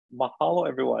Mahalo,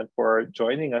 everyone, for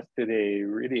joining us today.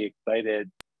 Really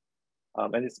excited.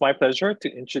 And it's my pleasure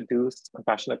to introduce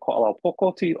Compassionate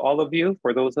Ko'alapoko to all of you.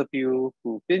 For those of you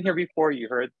who've been here before, you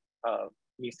heard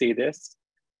me say this.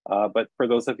 But for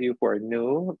those of you who are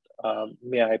new,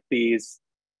 may I please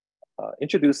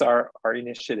introduce our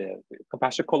initiative.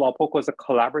 Compassionate Ko'alapoko is a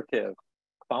collaborative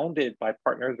founded by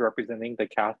partners representing the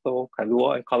Kato,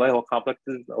 Kailua, and Kalaeho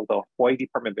complexes of the Hawaii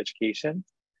Department of Education,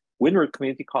 Windward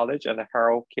Community College, and the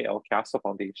Harold K.L. Castro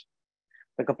Foundation.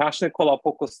 The Compassionate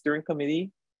Ko'alapoko Steering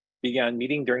Committee began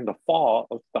meeting during the fall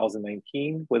of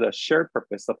 2019 with a shared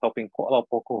purpose of helping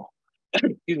Ko'alapoko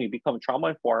become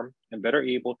trauma-informed and better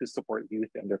able to support youth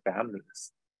and their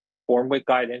families. Formed with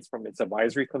guidance from its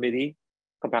advisory committee,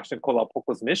 Compassionate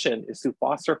Ko'alapoko's mission is to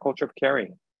foster a culture of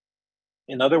caring.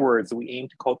 In other words, we aim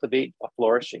to cultivate a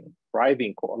flourishing,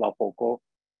 thriving Ko'alapoko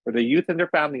where the youth and their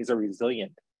families are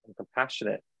resilient and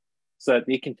compassionate so that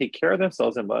they can take care of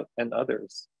themselves and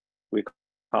others. We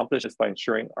accomplish this by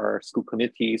ensuring our school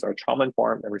committees are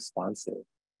trauma-informed and responsive.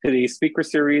 Today's speaker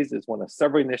series is one of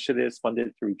several initiatives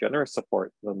funded through generous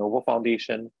support from the Novo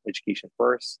Foundation, Education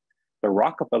First, the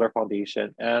Rockefeller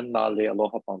Foundation, and the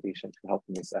Aloha Foundation to help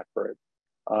in this effort.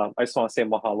 I just want to say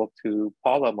mahalo to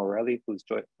Paula Morelli, who's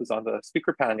on the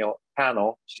speaker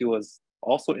panel. She was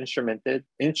also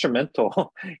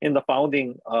instrumental in the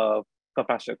founding of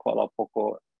Compassionate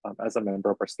Ko'alapoko as a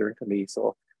member of our steering committee.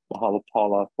 So mahalo,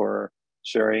 Paula, for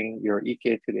sharing your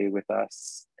Ike today with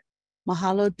us.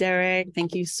 Mahalo, Derek.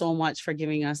 Thank you so much for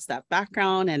giving us that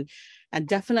background, and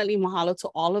definitely mahalo to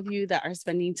all of you that are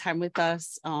spending time with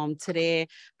us today,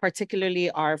 particularly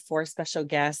our 4 special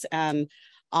guests. And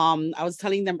I was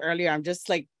telling them earlier, I'm just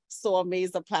like so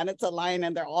amazed the planets align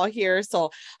and they're all here.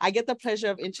 So I get the pleasure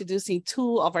of introducing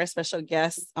 2 of our special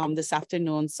guests this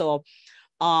afternoon. So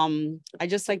I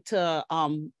just like to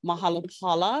mahalo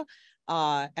Paula.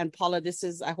 And Paula,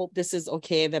 I hope this is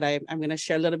okay that I'm going to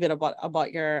share a little bit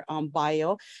about your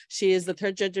bio. She is the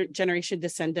 3rd generation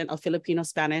descendant of Filipino,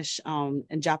 Spanish, and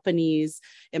Japanese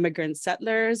immigrant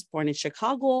settlers, born in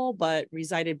Chicago, but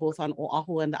resided both on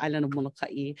Oahu and the island of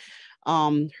Molokaʻi.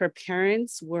 Her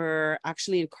parents were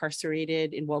actually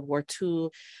incarcerated in World War II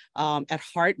at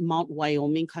Hart Mount,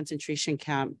 Wyoming concentration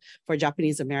camp for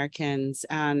Japanese Americans.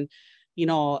 And you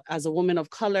know, as a woman of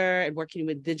color and working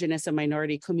with Indigenous and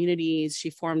minority communities, she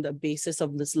formed a basis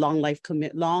of this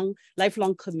lifelong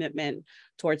commitment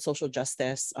towards social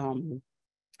justice. And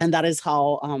that is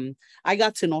how I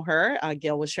got to know her.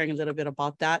 Gail was sharing a little bit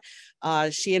about that.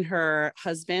 She and her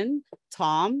husband,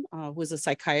 Tom, who is a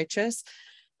psychiatrist,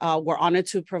 were honored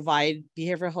to provide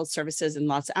behavioral health services in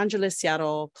Los Angeles,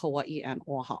 Seattle, Kauai, and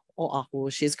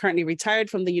Oahu. She is currently retired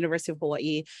from the University of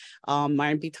Hawaiʻi,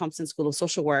 Myron B. Thompson School of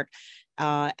Social Work.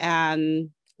 And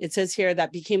it says here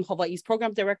that became Hawaii's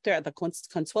program director at the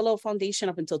Consuelo Foundation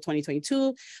up until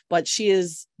 2022, but she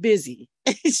is busy.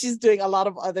 She's doing a lot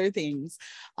of other things,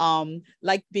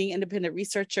 like being independent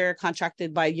researcher,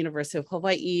 contracted by University of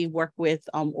Hawaiʻi, work with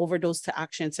Overdose to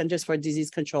Action, Centers for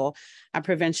Disease Control and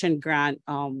Prevention grant,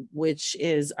 which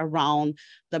is around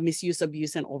the misuse,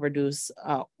 abuse, and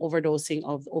overdosing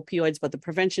of opioids, but the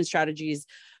prevention strategies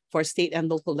for state and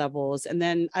local levels. And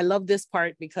then I love this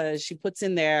part because she puts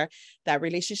in there that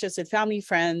relationships with family,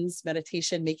 friends,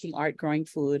 meditation, making art, growing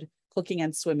food, cooking,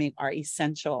 and swimming are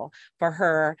essential for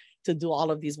her to do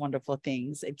all of these wonderful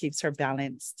things. It keeps her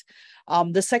balanced.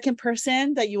 The second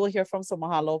person that you will hear from, so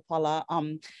mahalo, Paula,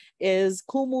 is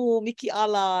Kumu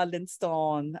Mikiʻala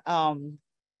Lidstone.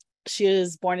 She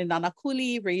is born in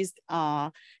Nanakuli, raised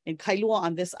in Kailua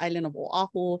on this island of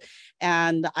Oahu.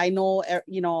 And I know,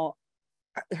 you know,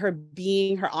 her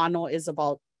ano is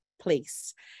about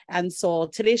place. And so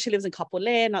today she lives in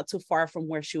Kapolei, not too far from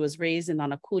where she was raised in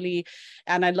Nanakuli.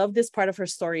 And I love this part of her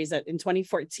story is that in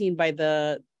 2014, by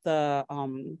the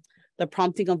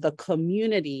prompting of the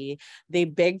community, they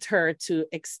begged her to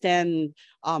extend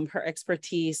her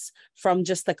expertise from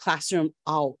just the classroom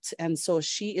out. And so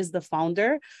she is the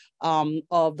founder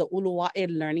of the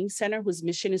WWII Learning Center, whose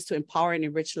mission is to empower and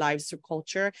enrich lives through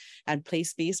culture and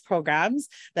place-based programs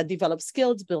that develop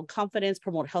skills, build confidence,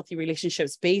 promote healthy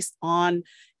relationships based on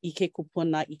Ike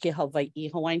Kupuna, Ike Hawaii,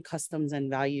 Hawaiian customs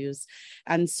and values.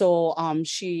 And so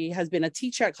she has been a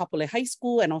teacher at Kapolei High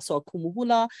School and also a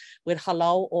kumuhula with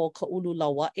Halau o Ka'ulu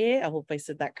Lawa'e. I hope I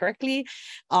said that correctly.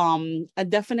 And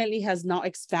definitely has now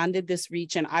expanded this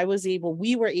reach. And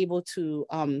we were able to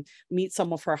meet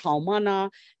some of her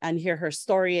haumana and and hear her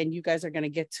story. And you guys are going to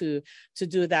get to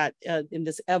do that in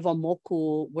this Ewa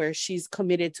Moku, where she's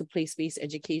committed to place-based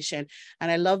education.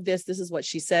 And I love this. This is what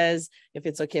she says, if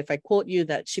it's okay if I quote you,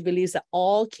 that she believes that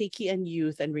all keiki and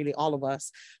youth, and really all of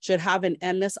us, should have an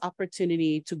endless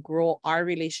opportunity to grow our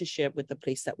relationship with the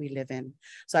place that we live in.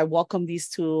 So I welcome these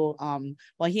two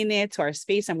wahine to our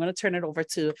space. I'm going to turn it over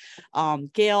to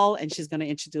Gail, and she's going to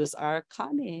introduce our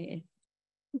kane.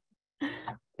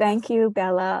 Thank you,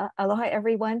 Bella. Aloha,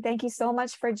 everyone. Thank you so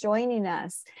much for joining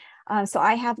us. So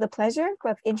I have the pleasure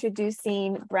of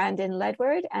introducing Brandon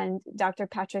Ledward and Dr.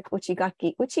 Patrick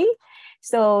Uchigakiuchi.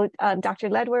 So Dr.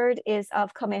 Ledward is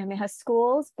of Kamehameha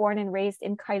Schools, born and raised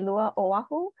in Kailua,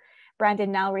 Oahu.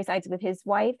 Brandon now resides with his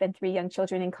wife and 3 young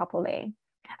children in Kapolei.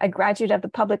 A graduate of the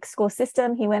public school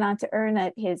system, he went on to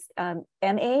earn his MA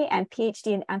and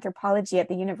Ph.D. in anthropology at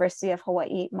the University of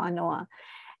Hawaiʻi, Manoa.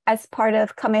 As part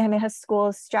of Kamehameha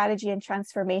Schools' strategy and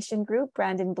transformation group,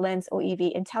 Brandon blends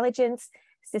OEV intelligence,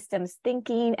 systems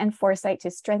thinking, and foresight to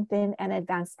strengthen and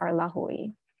advance our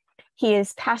lahui. He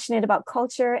is passionate about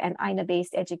culture and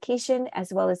aina-based education,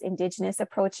 as well as Indigenous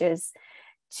approaches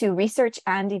to research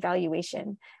and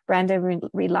evaluation. Brandon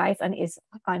relies on his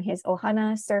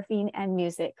ohana, surfing, and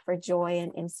music for joy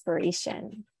and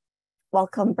inspiration.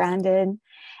 Welcome, Brandon.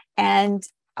 And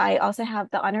I also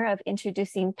have the honor of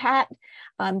introducing Pat.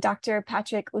 Dr.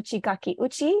 Patrick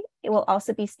Uchigakiuchi will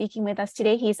also be speaking with us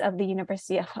today. He's of the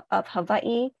University of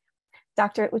Hawaiʻi.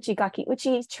 Dr.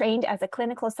 Uchigakiuchi trained as a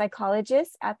clinical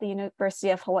psychologist at the University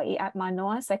of Hawaiʻi at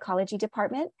Manoa Psychology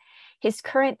Department. His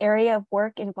current area of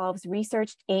work involves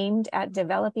research aimed at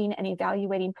developing and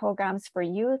evaluating programs for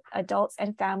youth, adults,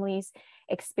 and families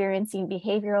experiencing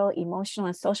behavioral, emotional,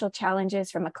 and social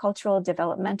challenges from a cultural,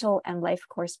 developmental, and life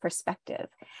course perspective.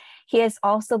 He has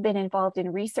also been involved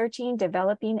in researching,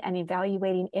 developing, and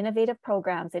evaluating innovative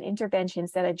programs and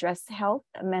interventions that address health,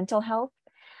 mental health,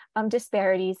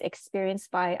 disparities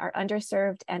experienced by our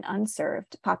underserved and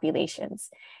unserved populations.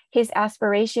 His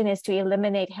aspiration is to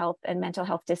eliminate health and mental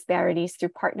health disparities through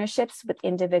partnerships with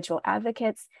individual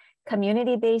advocates,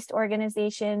 community-based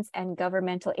organizations, and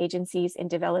governmental agencies in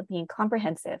developing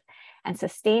comprehensive and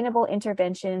sustainable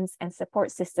interventions and support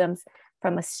systems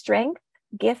from a strength,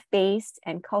 gift-based,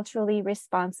 and culturally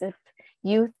responsive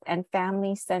youth and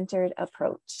family-centered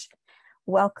approach.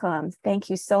 Welcome. Thank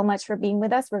you so much for being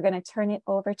with us. We're going to turn it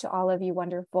over to all of you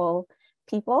wonderful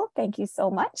people. Thank you so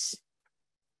much.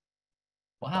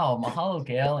 Wow. Mahalo,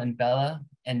 Gail and Bella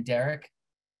and Derek.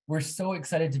 We're so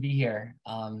excited to be here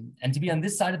and to be on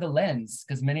this side of the lens,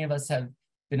 because many of us have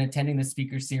been attending the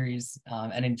speaker series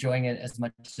and enjoying it as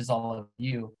much as all of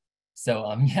you.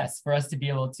 So yes, for us to be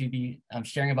able to be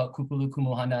sharing about Kūkulu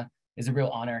Kumuhana is a real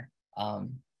honor.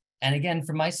 And again,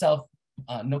 for myself,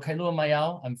 no Kailua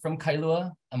Mayau. I'm from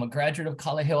Kailua. I'm a graduate of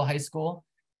Kalaheo High School,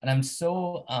 and I'm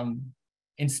so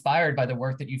inspired by the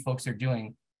work that you folks are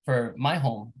doing for my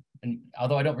home. And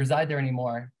although I don't reside there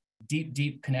anymore, deep,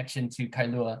 deep connection to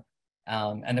Kailua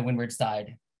and the windward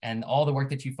side, and all the work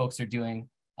that you folks are doing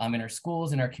in our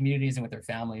schools, in our communities, and with our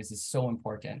families is so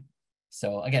important.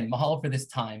 So again, mahalo for this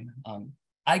time.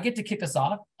 I get to kick us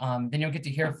off. Then you'll get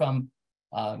to hear from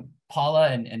Paula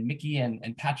and Mickey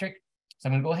and Patrick. So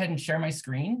I'm going to go ahead and share my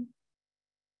screen,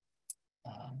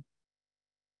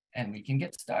 and we can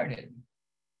get started.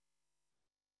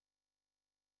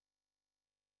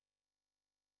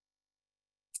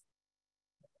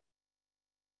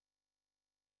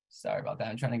 Sorry about that.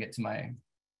 I'm trying to get to my...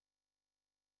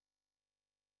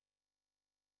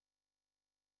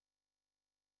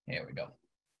 Here we go.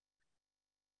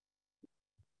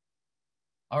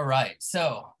 All right,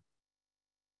 so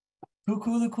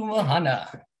Kūkulu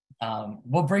Kumuhana.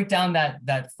 We'll break down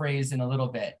that phrase in a little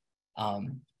bit,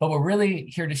 but we're really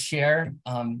here to share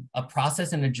a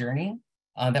process and a journey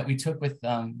that we took with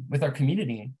our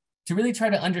community to really try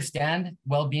to understand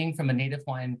well-being from a Native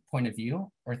Hawaiian point of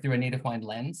view, or through a Native Hawaiian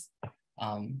lens.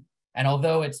 And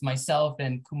although it's myself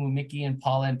and Kumu Mickey and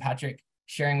Paula and Patrick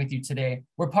sharing with you today,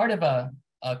 we're part of a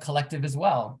collective as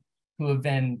well, who have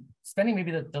been spending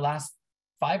maybe the last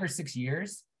 5 or 6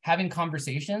 years having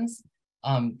conversations,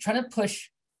 trying to push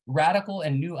radical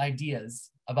and new ideas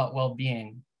about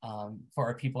well-being for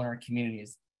our people in our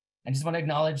communities. I just want to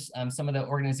acknowledge some of the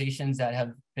organizations that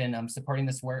have been supporting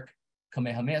this work: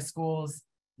 Kamehameha Schools,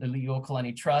 the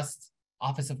Li'uokalani Trust,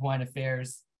 Office of Hawaiian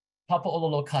Affairs,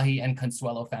 Molokaʻi, and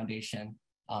Consuelo Foundation,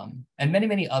 and many,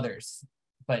 many others.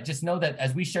 But just know that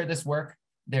as we share this work,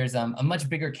 there's a much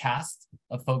bigger cast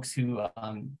of folks who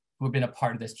have been a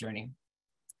part of this journey.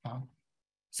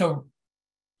 So,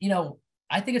 you know,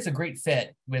 I think it's a great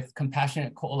fit with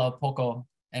Compassionate Ko'olau Poko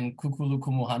and Kūkulu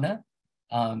Kumuhana,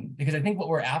 because I think what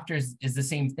we're after is the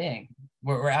same thing.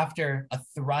 We're after a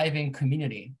thriving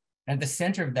community. And at the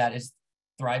center of that is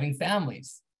thriving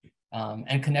families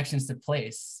and connections to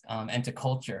place and to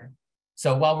culture.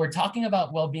 So while we're talking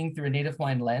about well-being through a Native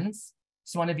Hawaiian lens,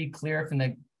 just want to be clear from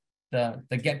the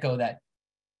get-go that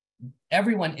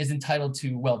everyone is entitled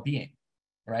to well-being,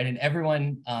 right? And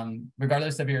everyone,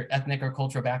 regardless of your ethnic or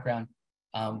cultural background,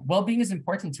 well-being is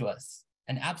important to us.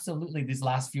 And absolutely, these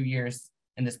last few years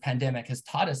in this pandemic has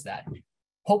taught us that.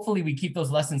 Hopefully, we keep those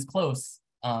lessons close,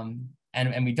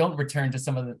 and we don't return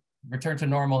to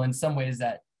normal in some ways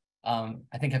that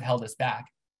I think have held us back.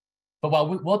 But while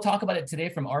we'll talk about it today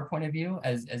from our point of view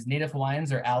as Native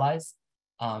Hawaiians or allies,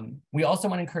 we also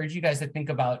want to encourage you guys to think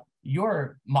about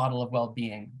your model of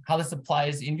well-being, how this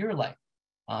applies in your life.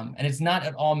 And it's not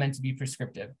at all meant to be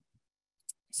prescriptive.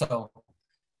 So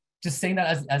just saying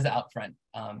that as out front.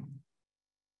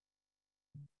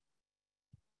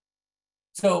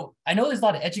 So I know there's a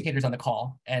lot of educators on the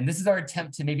call, and this is our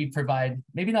attempt to maybe provide,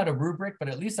 maybe not a rubric, but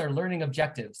at least our learning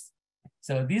objectives.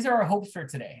 So these are our hopes for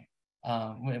today.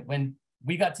 When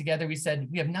we got together, we said,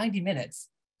 we have 90 minutes.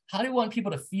 How do we want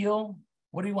people to feel?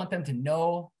 What do we want them to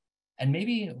know? And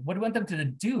maybe what do we want them to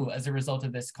do as a result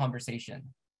of this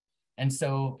conversation? And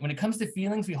so when it comes to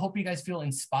feelings, we hope you guys feel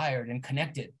inspired and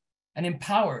connected and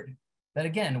empowered. That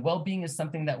again, well-being is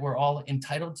something that we're all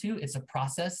entitled to. It's a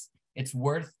process. It's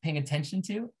worth paying attention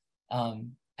to.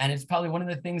 And it's probably one of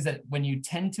the things that when you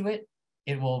tend to it,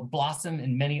 it will blossom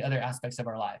in many other aspects of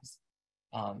our lives.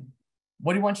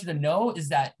 What we want you to know is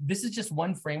that this is just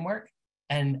one framework,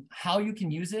 and how you can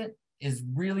use it is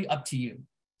really up to you.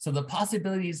 So the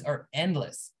possibilities are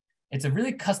endless. It's a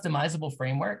really customizable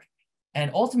framework.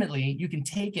 And ultimately, you can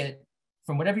take it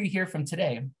from whatever you hear from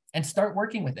today and start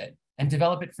working with it and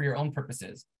develop it for your own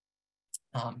purposes.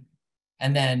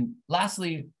 And then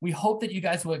lastly, we hope that you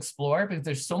guys will explore, because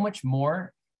there's so much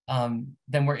more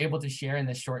than we're able to share in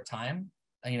this short time,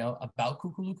 about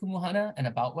Kūkulu Kumuhana and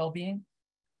about well-being.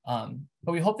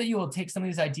 But we hope that you will take some of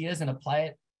these ideas and apply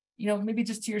it, maybe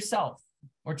just to yourself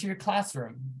or to your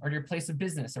classroom or to your place of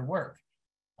business or work.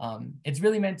 It's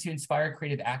really meant to inspire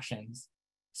creative actions.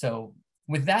 So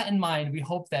with that in mind, we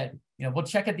hope that, we'll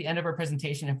check at the end of our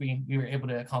presentation if we were able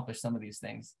to accomplish some of these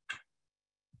things.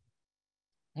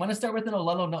 I want to start with an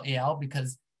Olelo no Eau,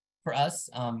 because for us,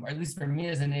 or at least for me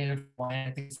as a Native Hawaiian,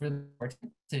 I think it's really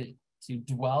important to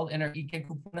dwell in our Ike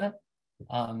Kupuna,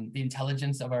 the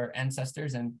intelligence of our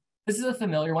ancestors. And this is a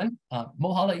familiar one,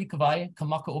 Mohala I Kawai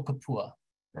Kamaka o Kapua,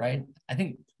 right? I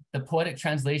think the poetic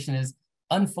translation is,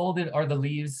 unfolded are the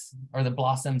leaves or the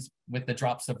blossoms with the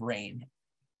drops of rain.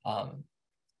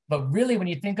 But really, when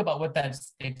you think about what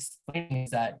that's explaining,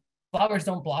 is that flowers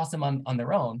don't blossom on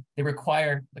their own. They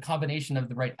require the combination of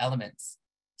the right elements.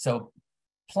 So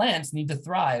plants need to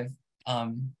thrive,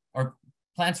 or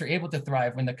plants are able to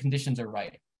thrive when the conditions are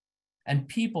right. And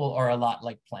people are a lot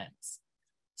like plants.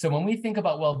 So when we think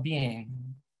about well-being,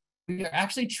 we are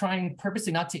actually trying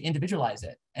purposely not to individualize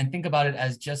it and think about it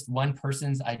as just one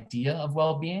person's idea of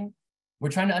well-being. We're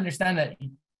trying to understand that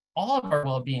all of our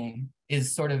well-being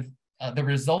is sort of the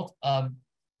result of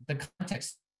the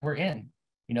context we're in.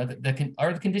 Are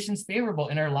the conditions favorable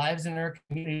in our lives and our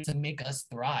community to make us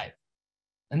thrive?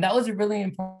 And that was a really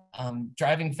important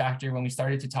driving factor when we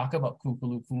started to talk about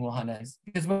Kūkulu Kumuhana,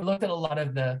 because we looked at a lot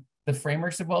of the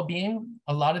frameworks of well-being.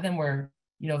 A lot of them were,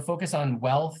 focused on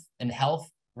wealth and health,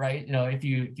 right? If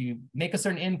you make a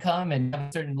certain income and have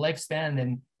a certain lifespan,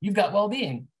 then you've got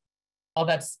well-being. All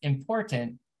that's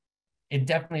important. It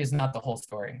definitely is not the whole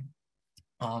story.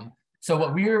 So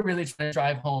what we were really trying to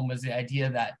drive home was the idea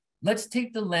that let's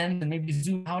take the lens and maybe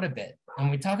zoom out a bit. And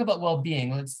when we talk about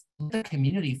well-being, let's look at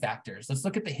community factors. Let's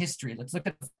look at the history. Let's look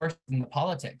at the forces and the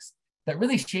politics that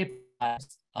really shape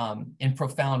lives in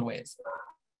profound ways.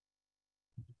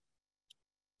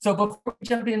 So before we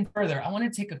jump in further, I want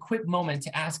to take a quick moment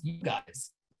to ask you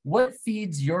guys, what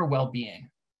feeds your well-being?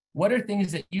 What are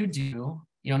things that you do,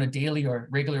 on a daily or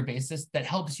regular basis that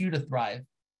helps you to thrive?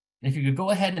 And if you could go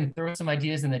ahead and throw some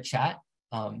ideas in the chat,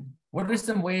 what are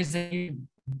some ways that you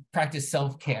practice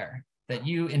self-care, that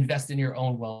you invest in your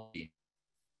own well-being?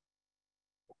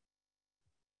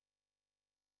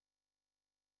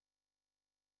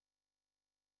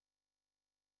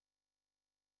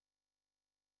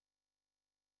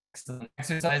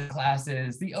 Exercise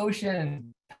classes, the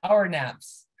ocean, power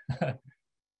naps,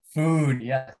 food,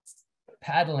 yes,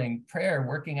 paddling, prayer,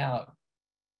 working out,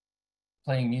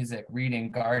 playing music, reading,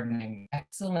 gardening,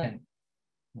 excellent,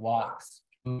 walks,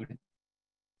 food,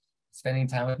 spending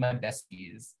time with my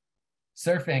besties,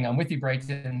 surfing, I'm with you,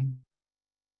 Brighton.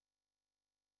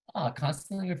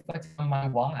 Constantly reflecting on my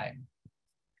why.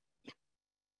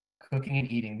 cooking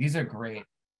and eating. These are great.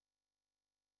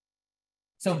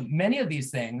 So many of these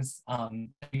things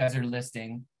you guys are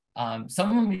listing, some of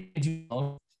them you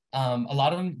do, a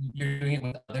lot of them you're doing it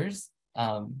with others,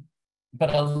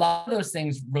 but a lot of those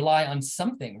things rely on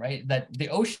something, right? That the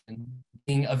ocean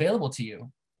being available to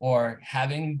you, or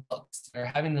having books, or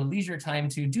having the leisure time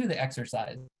to do the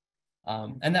exercise.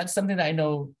 And that's something that I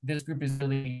know this group is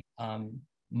really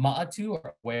ma'atu,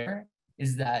 or aware,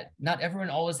 is that not everyone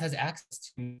always has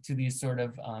access to these sort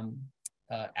of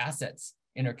assets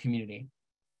in our community.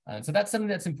 So that's something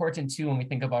that's important too when we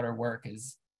think about our work,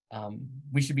 is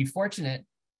we should be fortunate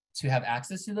to have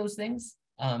access to those things,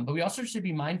 but we also should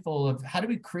be mindful of how do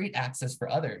we create access for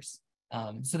others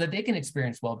so that they can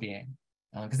experience well-being,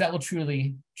 because that will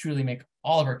truly make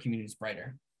all of our communities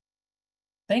brighter.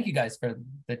 Thank you guys for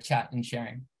the chat and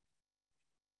sharing.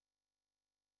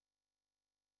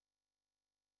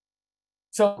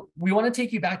 So we want to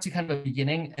take you back to kind of the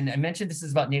beginning, and I mentioned this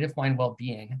is about Native Hawaiian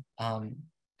well-being.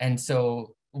 And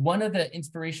so one of the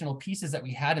inspirational pieces that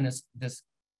we had in this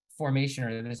formation,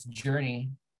 or this journey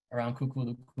around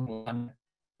Kūkulu Kumuhana,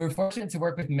 we were fortunate to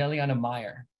work with Meliana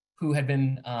Meyer, who had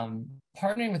been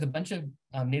partnering with a bunch of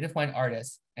Native Hawaiian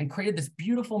artists and created this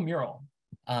beautiful mural.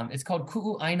 It's called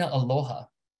Ku'u'aina Aloha.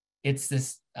 It's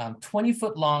this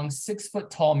 20-foot long, 6-foot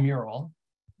tall mural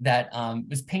that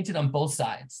was painted on both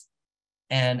sides.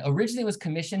 And originally was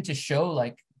commissioned to show,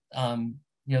 like,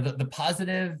 the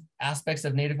positive aspects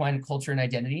of Native Hawaiian culture and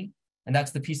identity. And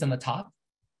that's the piece on the top.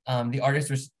 The artist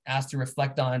was asked to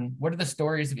reflect on what are the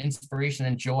stories of inspiration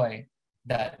and joy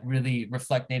that really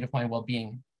reflect Native Hawaiian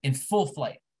well-being in full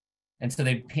flight. And so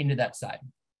they painted that side.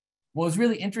 What was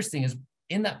really interesting is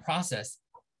in that process,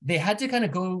 they had to kind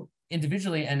of go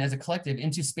individually and as a collective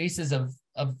into spaces of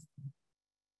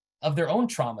their own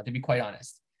trauma, to be quite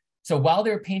honest. So while they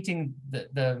were painting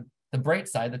the bright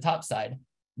side, the top side,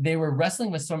 they were wrestling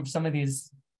with some of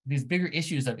these bigger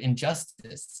issues of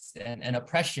injustice and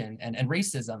oppression and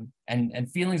racism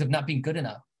and feelings of not being good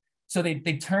enough. So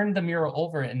they turned the mural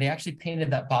over and they actually painted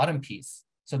that bottom piece.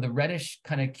 So the reddish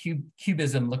kind of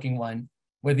cubism looking one,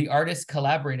 with the artists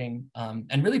collaborating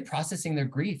and really processing their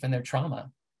grief and their trauma.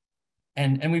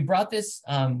 And we brought this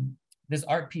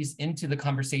art piece into the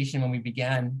conversation when we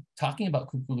began talking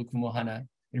about Kūkulu Kumuhana.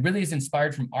 It really is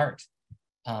inspired from art.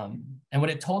 And what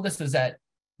it told us was that,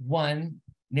 one,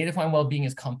 Native Hawaiian well-being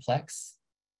is complex.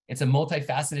 It's a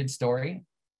multifaceted story,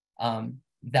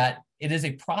 that it is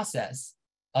a process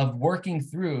of working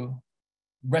through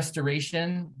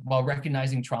restoration while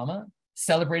recognizing trauma,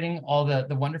 celebrating all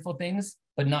the wonderful things,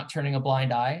 but not turning a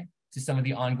blind eye to some of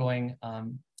the ongoing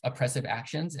oppressive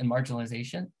actions and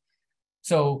marginalization.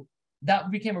 So that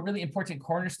became a really important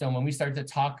cornerstone when we started to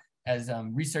talk as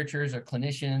researchers or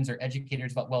clinicians or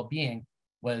educators about well-being,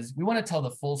 was we want to tell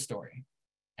the full story.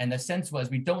 And the sense was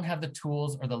we don't have the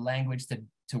tools or the language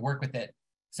to work with it.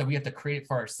 So we have to create it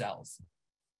for ourselves.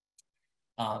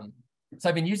 So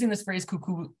I've been using this phrase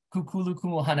Kūkulu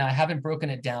Kumuhana. I haven't broken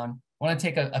it down. I want to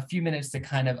take a few minutes to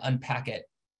kind of unpack it.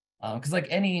 Because like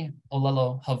any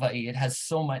Olelo Hawaii, it has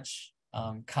so much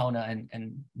kauna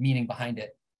and meaning behind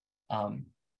it.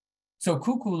 So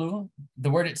kūkulu, the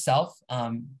word itself,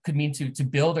 could mean to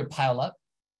build or pile up.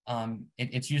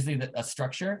 It's usually a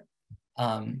structure.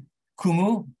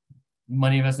 Kumu,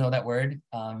 many of us know that word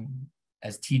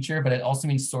as teacher, but it also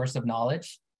means source of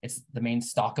knowledge. It's the main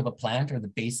stalk of a plant or the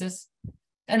basis.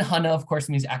 And hana, of course,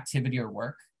 means activity or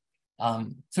work.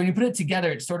 So when you put it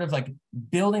together, it's sort of like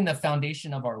building the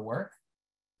foundation of our work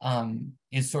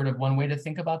is sort of one way to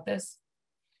think about this.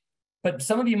 But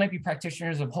some of you might be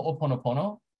practitioners of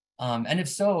ho'oponopono. And if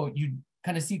so, you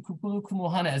kind of see Kūkulu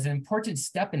Kumuhana as an important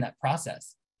step in that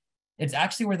process. It's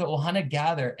actually where the ohana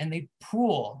gather and they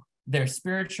pool their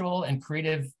spiritual and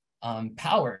creative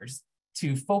powers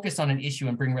to focus on an issue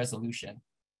and bring resolution.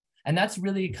 And that's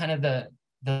really kind of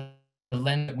the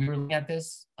lens that we were looking at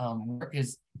this work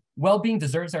is well-being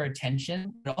deserves our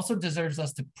attention, but also deserves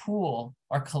us to pool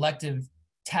our collective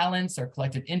talents, our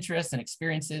collective interests and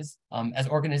experiences as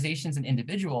organizations and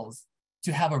individuals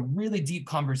to have a really deep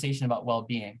conversation about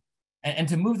well-being and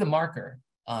to move the marker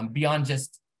beyond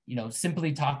just,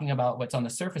 simply talking about what's on the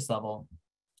surface level.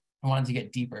 I wanted to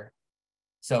get deeper.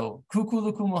 So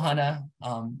Kūkulu Kumuhana,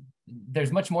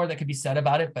 there's much more that could be said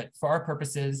about it, but for our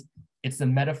purposes, it's the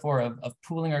metaphor of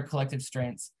pooling our collective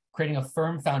strengths, creating a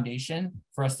firm foundation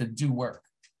for us to do work.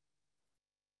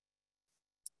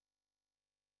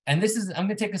 And I'm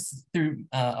gonna take us through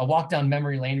a walk down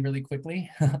memory lane really quickly.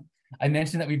 I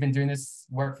mentioned that we've been doing this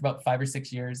work for about 5 or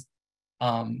 6 years.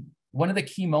 One of the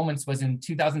key moments was in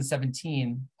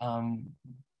 2017,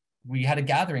 we had a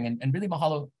gathering and really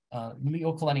mahalo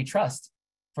Li'o Kalani Trust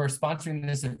for sponsoring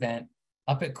this event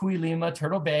up at Kuilima,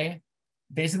 Turtle Bay.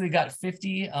 Basically got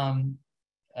 50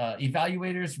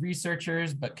 evaluators,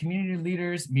 researchers, but community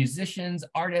leaders, musicians,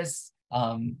 artists,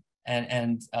 and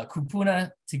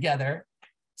kupuna together,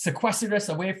 sequestered us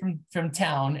away from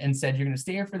town and said, you're going to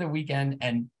stay here for the weekend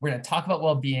and we're going to talk about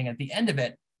well-being. At the end of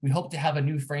it, we hope to have a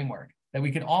new framework that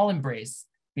we can all embrace,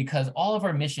 because all of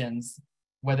our missions,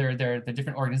 whether they're the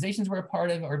different organizations we're a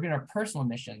part of or even our personal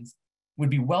missions, would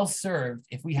be well served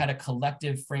if we had a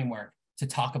collective framework to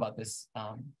talk about this,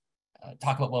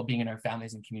 talk about well-being in our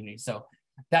families and communities. So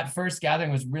that first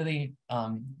gathering was really,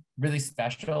 really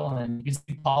special. And you can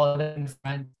see Paula in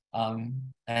front,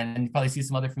 and you probably see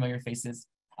some other familiar faces.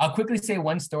 I'll quickly say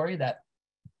one story that,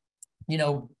 you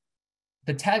know,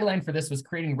 the tagline for this was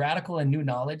creating radical and new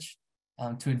knowledge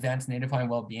to advance Native Hawaiian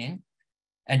well-being.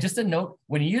 And just a note,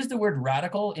 when you use the word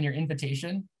radical in your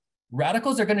invitation,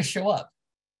 radicals are going to show up,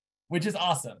 which is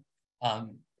awesome.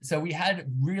 So we had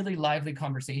really lively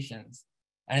conversations.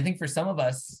 And I think for some of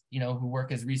us, you know, who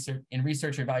work as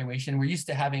research or evaluation, we're used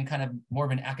to having kind of more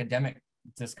of an academic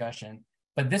discussion.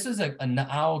 But this was a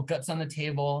now guts on the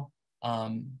table,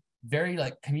 very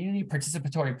like community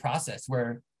participatory process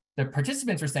where the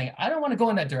participants were saying, I don't want to go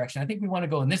in that direction. I think we want to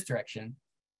go in this direction.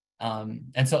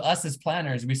 And so us as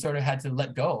planners, we sort of had to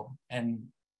let go. And,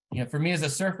 you know, for me as a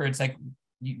surfer, it's like,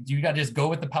 you got to just go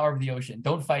with the power of the ocean.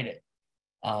 Don't fight it.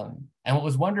 And what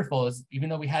was wonderful is, even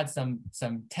though we had some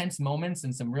tense moments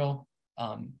and some real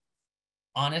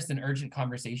honest and urgent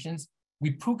conversations,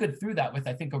 we pukaed through that with,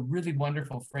 I think, a really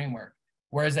wonderful framework.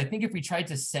 Whereas I think if we tried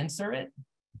to censor it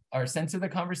or censor the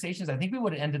conversations, I think we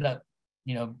would have ended up,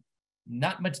 you know,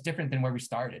 not much different than where we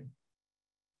started.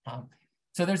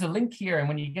 So there's a link here, and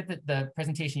when you get the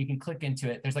presentation, you can click into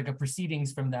it. There's like a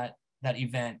proceedings from that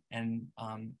event, and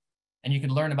you can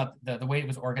learn about the way it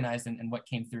was organized and what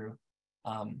came through.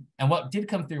 And what did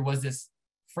come through was this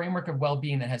framework of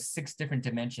well-being that has 6 different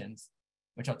dimensions,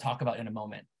 which I'll talk about in a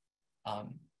moment.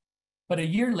 But a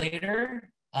year later,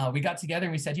 we got together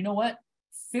and we said, you know what?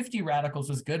 50 radicals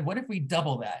was good. What if we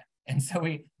double that? And so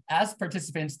we asked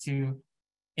participants to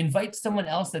invite someone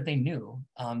else that they knew,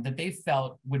 that they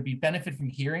felt would be benefit from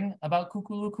hearing about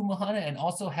Kūkulu Kumuhana and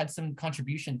also had some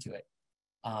contribution to it.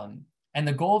 And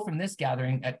the goal from this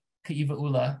gathering at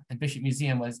Ka'iwa'ula and Bishop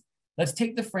Museum was, let's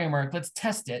take the framework, let's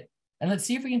test it, and let's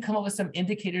see if we can come up with some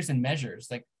indicators and measures.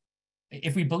 Like,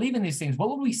 if we believe in these things, what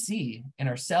would we see in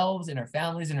ourselves, in our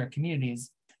families, in our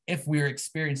communities, if we're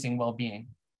experiencing well-being?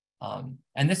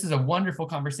 And this is a wonderful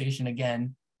conversation,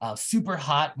 again, super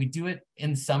hot. We do it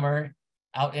in summer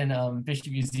out in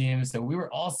Bishop Museum, so we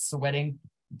were all sweating,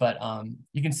 but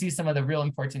you can see some of the real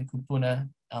important kupuna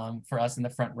for us in the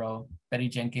front row. Betty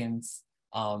Jenkins,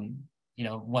 you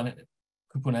know, one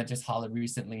kupuna just hollered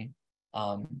recently.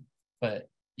 But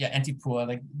yeah, Antipua,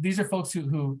 like these are folks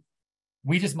who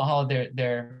we just mahalo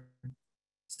their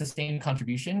sustained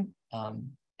contribution,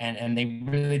 and they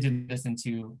really did this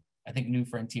into, I think, new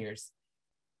frontiers.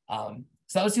 So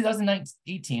that was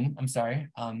 2018, I'm sorry.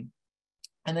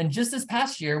 And then just this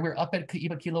past year, we're up at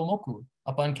Ka'iwakilomoku,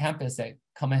 up on campus at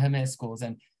Kamehameha Schools,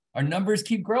 and our numbers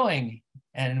keep growing.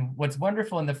 And what's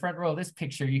wonderful, in the front row of this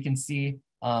picture, you can see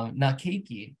Na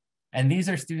Keiki. And these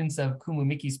are students of Kumu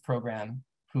Miki's program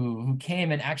who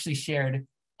came and actually shared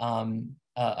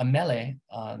a mele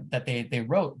that they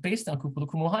wrote based on Kūkulu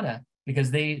Kumuhana, because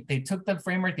they took the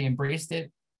framework, they embraced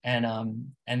it, and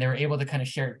they were able to kind of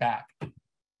share it back.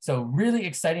 So really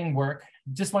exciting work.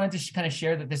 Just wanted to kind of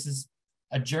share that this is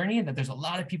a journey and that there's a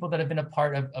lot of people that have been a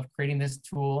part of creating this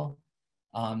tool.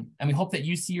 And we hope that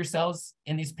you see yourselves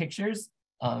in these pictures.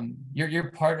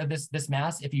 You're part of this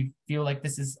mass. If you feel like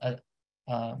this is a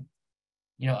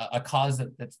cause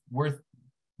that's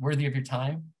worthy of your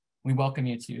time, we welcome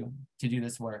you to do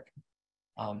this work.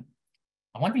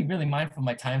 I want to be really mindful of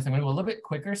my time, so I'm going to go a little bit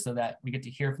quicker so that we get to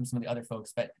hear from some of the other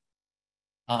folks. But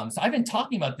so I've been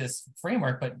talking about this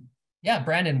framework, but yeah,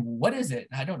 Brandon, what is it?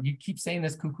 You keep saying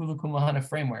this Kūkulu Kumuhana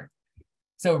framework.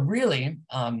 So really,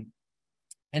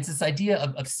 it's this idea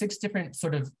of 6 different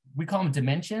sort of, we call them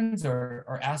dimensions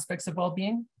or aspects of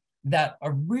well-being that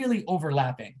are really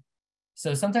overlapping.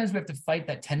 So sometimes we have to fight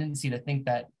that tendency to think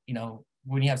that, you know,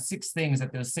 when you have 6 things,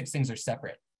 that those 6 things are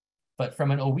separate. But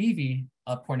from an Oiwi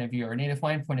point of view or Native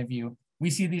Hawaiian point of view, we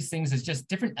see these things as just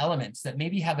different elements that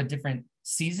maybe have a different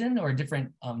season or a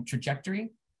different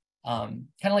trajectory, kind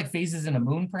of like phases in a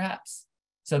moon, perhaps.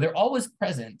 So they're always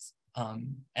present,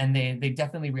 and they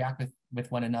definitely react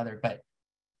with one another. But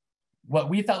what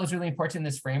we thought was really important in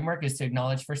this framework is to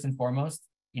acknowledge, first and foremost,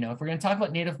 you know, if we're going to talk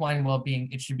about Native Hawaiian well-being,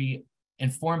 it should be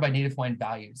informed by Native Hawaiian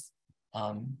values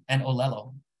and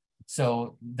olelo.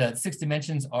 So the 6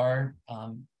 dimensions are,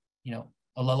 you know,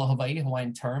 Olelo Hawaii,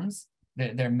 Hawaiian terms.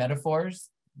 They're metaphors.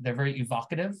 They're very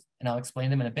evocative, and I'll explain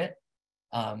them in a bit.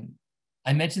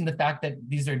 I mentioned the fact that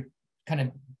these are kind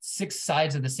of 6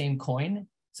 sides of the same coin.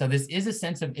 So this is a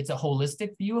sense of, it's a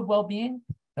holistic view of well-being,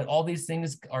 that all these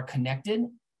things are connected,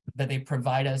 that they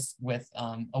provide us with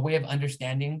a way of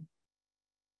understanding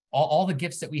all the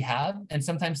gifts that we have, and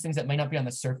sometimes things that might not be on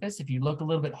the surface. If you look a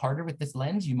little bit harder with this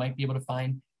lens, you might be able to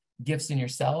find gifts in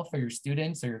yourself or your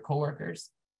students or your coworkers.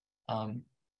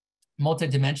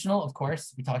 Multidimensional, of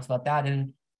course, we talked about that.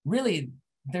 And really,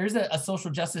 there's a social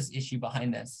justice issue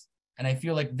behind this. And I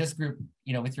feel like this group,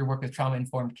 you know, with your work with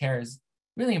trauma-informed care is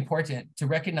really important to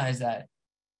recognize that,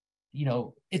 you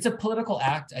know, it's a political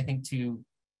act, I think, to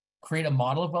create a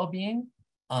model of well-being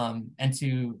and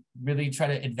to really try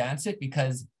to advance it,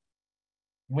 because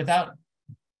without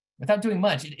doing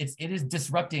much, it is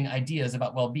disrupting ideas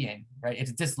about well-being, right?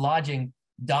 It's dislodging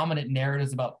dominant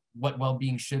narratives about what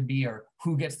well-being should be or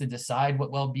who gets to decide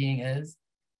what well-being is.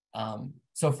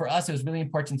 So for us, it was really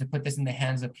important to put this in the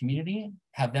hands of community,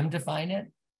 have them define it.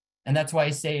 And that's why I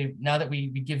say, now that we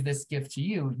give this gift to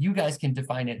you, you guys can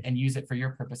define it and use it for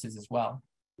your purposes as well.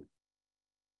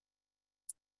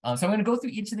 So I'm going to go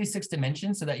through each of these 6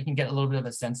 dimensions so that you can get a little bit of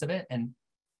a sense of it. And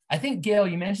I think, Gail,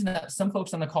 you mentioned that some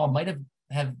folks on the call might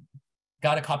have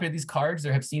got a copy of these cards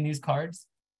or have seen these cards.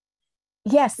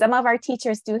 Yes, some of our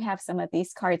teachers do have some of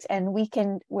these cards, and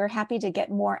we're happy to get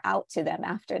more out to them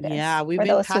after this. Yeah, we've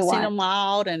been passing them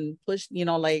out and push, you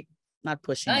know, like not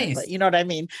pushing it, but you know what I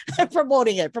mean?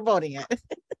 promoting it.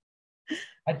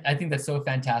 I think that's so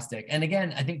fantastic. And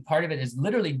again, I think part of it is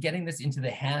literally getting this into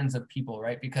the hands of people,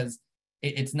 right? Because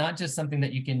it's not just something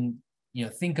that you can, you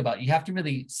know, think about. You have to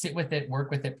really sit with it,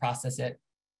 work with it, process it.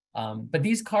 But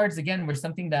these cards, again, were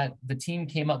something that the team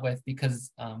came up with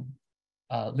because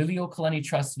Lilio Kalani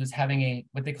Trust was having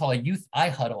what they call a youth eye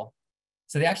huddle.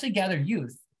 So they actually gather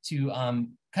youth to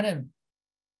kind of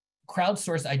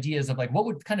crowdsource ideas of like,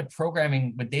 what kind of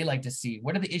programming would they like to see?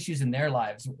 What are the issues in their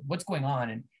lives? What's going on?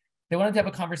 And they wanted to have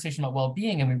a conversation about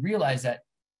well-being. And we realized that,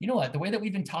 you know what, the way that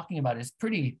we've been talking about it is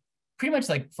pretty much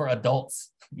like for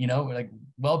adults, you know, like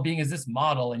well-being is this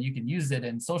model and you can use it,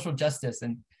 and social justice.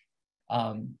 And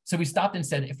so we stopped and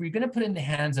said, if we're going to put it in the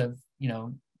hands of, you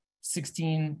know,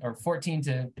 16 or 14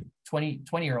 to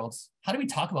 20-year-olds, how do we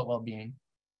talk about well-being?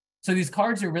 So these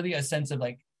cards are really a sense of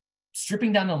like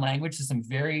stripping down the language to some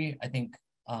very, I think,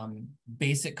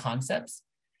 basic concepts.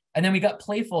 And then we got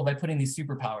playful by putting these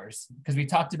superpowers, because we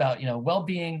talked about, you know,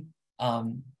 well-being,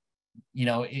 you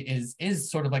know, is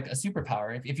sort of like a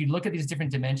superpower. If you look at these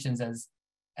different dimensions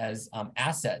as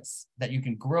assets that you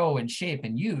can grow and shape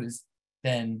and use,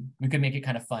 then we could make it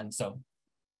kind of fun. So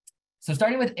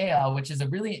starting with ʻEa, which is a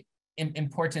really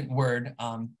important word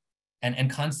and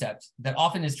concept that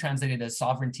often is translated as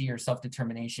sovereignty or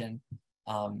self-determination.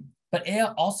 But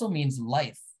ʻEa also means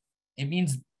life. It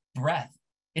means breath.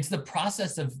 It's the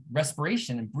process of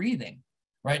respiration and breathing,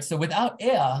 right? So without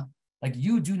ʻEa, like,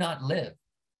 you do not live.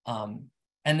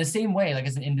 And the same way, like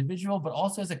as an individual, but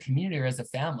also as a community or as a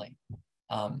family.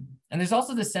 And there's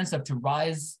also this sense of to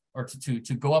rise or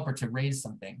to go up or to raise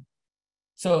something.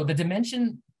 So the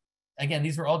dimension, again,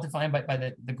 these were all defined by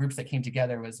the groups that came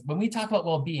together, was when we talk about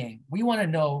well-being, we want to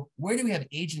know, where do we have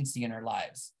agency in our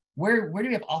lives? Where do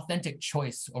we have authentic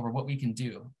choice over what we can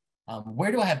do?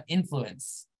 Where do I have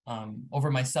influence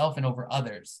over myself and over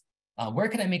others? Where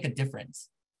can I make a difference?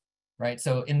 Right.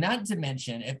 So in that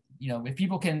dimension, if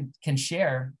people can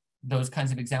share those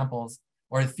kinds of examples,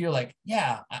 or feel like,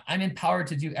 yeah, I'm empowered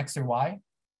to do X or Y,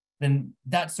 then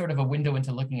that's sort of a window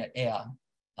into looking at ʻEa.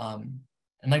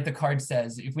 And like the card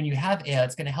says, when you have ʻEa,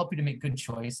 it's going to help you to make good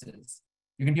choices.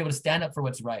 You're going to be able to stand up for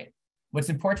what's right. What's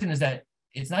important is that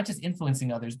it's not just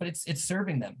influencing others, but it's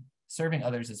serving them, serving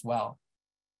others as well.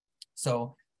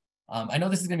 So I know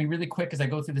this is going to be really quick as I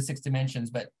go through the 6 dimensions,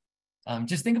 but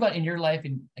just think about in your life,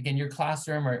 and again, your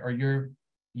classroom or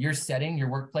your setting, your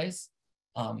workplace.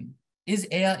 Is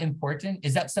ʻEa important?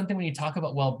 Is that something when you talk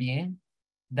about well-being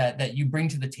that you bring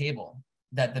to the table,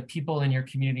 that the people in your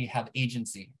community have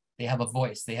agency, they have a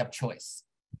voice, they have choice?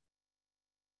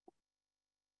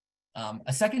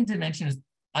 A second dimension is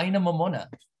aina momona.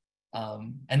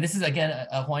 And this is, again,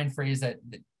 a Hawaiian phrase that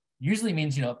usually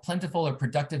means, you know, plentiful or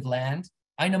productive land.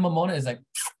 Aina momona is like,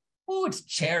 oh, it's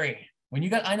cherry. When you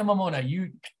got aina momona,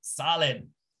 you solid.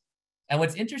 And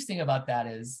what's interesting about that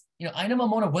is, you know, aina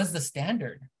momona was the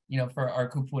standard, you know, for our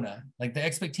kupuna. Like, the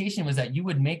expectation was that you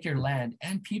would make your land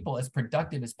and people as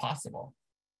productive as possible.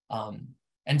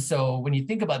 And so when you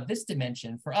think about this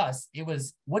dimension, for us, it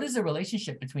was, what is the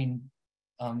relationship between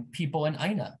people and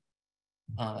aina?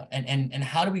 And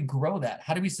how do we grow that?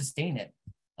 How do we sustain it?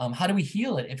 How do we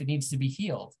heal it if it needs to be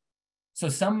healed? So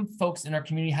some folks in our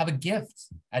community have a gift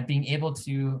at being able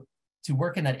to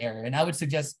work in that area. And I would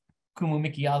suggest Kumu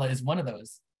Mikiʻala is one of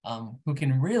those who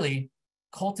can really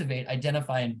cultivate,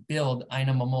 identify, and build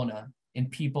Aina Momona in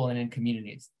people and in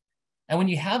communities. And when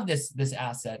you have this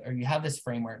asset or you have this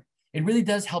framework, it really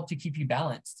does help to keep you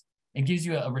balanced. It gives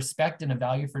you a respect and a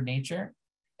value for nature.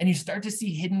 And you start to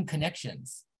see hidden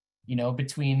connections, you know,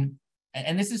 between,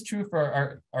 and this is true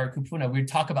for our kupuna. We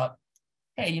talk about,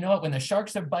 hey, you know what, when the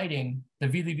sharks are biting, the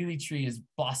vili vili tree is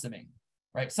blossoming,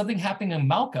 right? Something happening in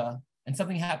Mauka and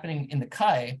something happening in the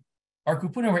Kai, our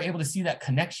kupuna were able to see that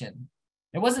connection.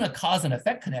 It wasn't a cause and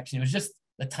effect connection. It was just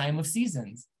the time of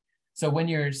seasons. So when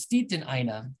you're steeped in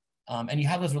Aina and you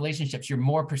have those relationships, you're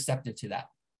more perceptive to that.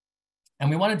 And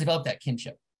we want to develop that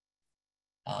kinship.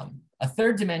 A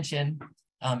third dimension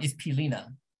is pilina.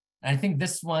 And I think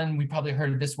this one, we probably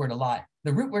heard this word a lot.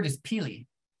 The root word is pili,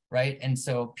 right? And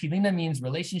so pilina means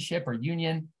relationship or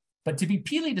union, but to be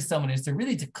pili to someone is to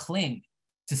really to cling,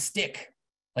 to stick,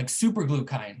 like super glue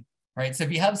kind, right? So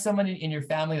if you have someone in your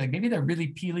family, like maybe they're really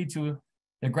pili to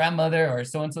their grandmother or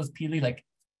so-and-so's pili, like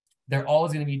they're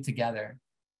always going to be together.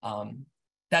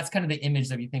 That's kind of the image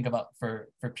that we think about for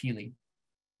pili.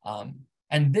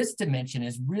 And this dimension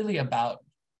is really about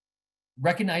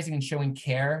recognizing and showing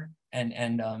care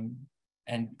and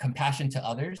compassion to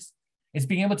others. It's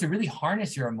being able to really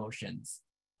harness your emotions,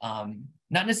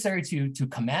 not necessarily to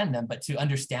command them, but to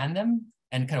understand them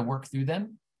and kind of work through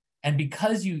them. And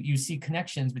because you see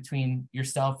connections between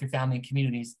yourself, your family, and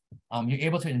communities, you're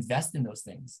able to invest in those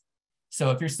things. So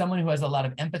if you're someone who has a lot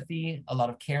of empathy, a lot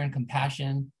of care and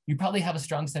compassion, you probably have a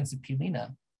strong sense of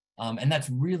pilina. And that's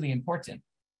really important,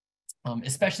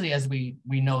 especially as we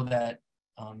know that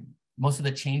most of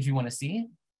the change we want to see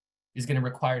is going to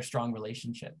require strong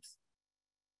relationships.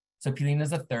 So pilina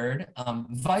is a third.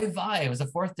 Vai vai was a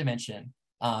fourth dimension.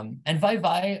 And vai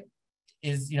vai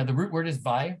is, you know, the root word is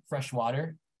vai, fresh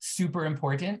water, super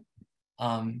important.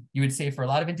 You would say for a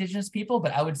lot of Indigenous people,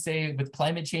 but I would say with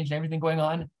climate change and everything going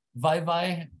on, vai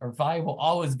vai or vai will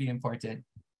always be important.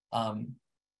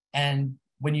 And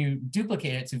when you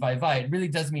duplicate it to vai vai, it really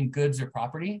does mean goods or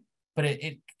property, but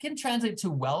it can translate to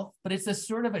wealth, but it's a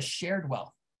sort of a shared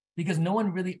wealth because no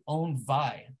one really owned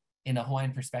vai in a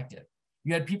Hawaiian perspective.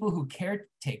 You had people who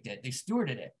caretaked it, they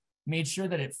stewarded it, made sure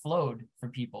that it flowed for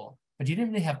people, but you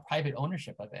didn't really have private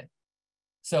ownership of it.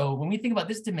 So when we think about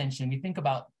this dimension, we think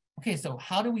about, okay, so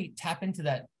how do we tap into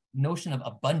that notion of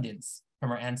abundance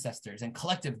from our ancestors and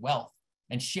collective wealth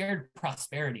and shared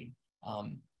prosperity?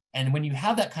 And when you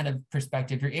have that kind of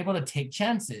perspective, you're able to take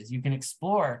chances, you can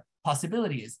explore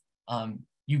possibilities,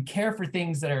 you care for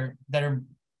things that are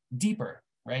deeper,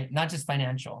 right? Not just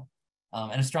financial,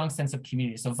 and a strong sense of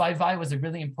community. So vai vai was a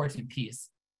really important piece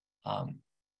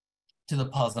to the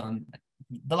puzzle.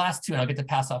 The last two, and I'll get to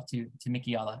pass off to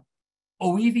Mikiʻala.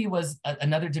 Oiwi was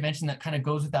another dimension that kind of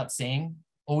goes without saying.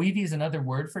 Oiwi is another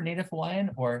word for Native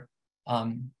Hawaiian, or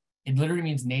it literally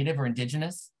means native or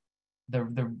indigenous. The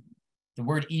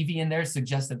word iwi in there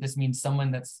suggests that this means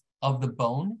someone that's of the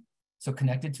bone, so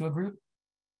connected to a group.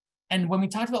 And when we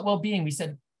talked about well-being, we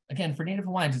said, again, for Native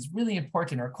Hawaiians, it's really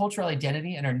important, our cultural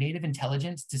identity and our native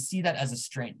intelligence, to see that as a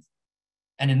strength.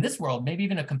 And in this world, maybe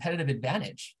even a competitive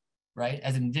advantage, right?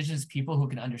 As Indigenous people who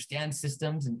can understand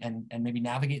systems and maybe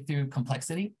navigate through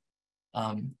complexity.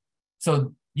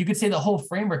 So you could say the whole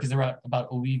framework is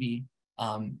about Oiwi,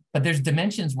 but there's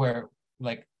dimensions where,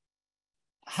 like,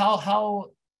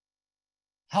 how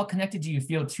connected do you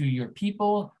feel to your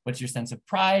people? What's your sense of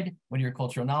pride? What are your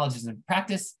cultural knowledges and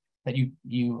practice that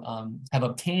you have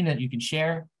obtained that you can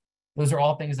share? Those are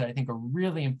all things that I think are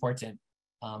really important.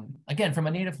 Again, from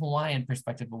a Native Hawaiian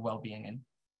perspective of well-being, and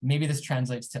maybe this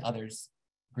translates to others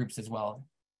groups as well.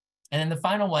 And then the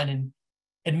final one, and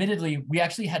admittedly, we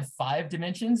actually had 5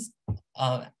 dimensions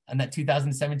on that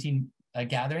 2017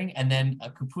 gathering, and then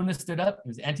a kupuna stood up, it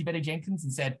was Auntie Betty Jenkins,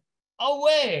 and said,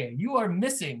 "Away, you are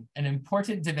missing an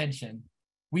important dimension.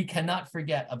 We cannot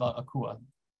forget about Akua."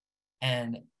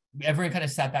 And everyone kind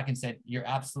of sat back and said, "You're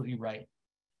absolutely right."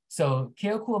 So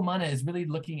Keokua Mana is really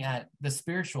looking at the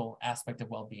spiritual aspect of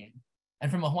well-being. And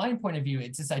from a Hawaiian point of view,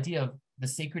 it's this idea of the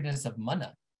sacredness of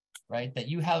mana, right? That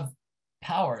you have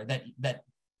power, that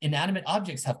inanimate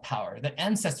objects have power, that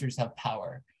ancestors have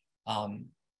power.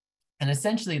 And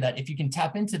essentially that if you can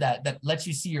tap into that, that lets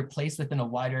you see your place within a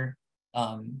wider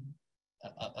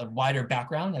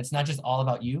background. That's not just all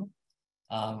about you.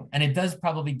 And it does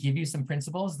probably give you some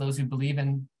principles, those who believe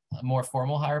in a more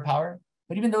formal higher power,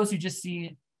 but even those who just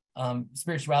see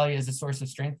spirituality as a source of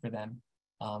strength for them.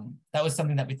 That was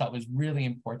something that we thought was really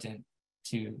important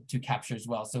to capture as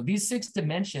well. So these 6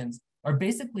 dimensions are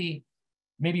basically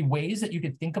maybe ways that you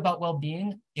could think about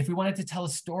well-being if we wanted to tell a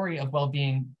story of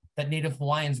well-being that Native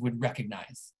Hawaiians would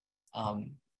recognize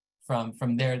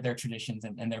from their traditions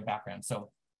and their background. So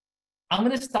I'm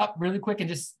going to stop really quick and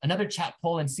just another chat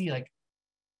poll and see, like,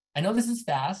 I know this is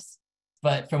fast,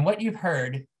 but from what you've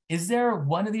heard, is there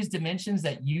one of these dimensions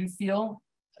that you feel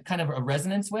kind of a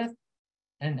resonance with?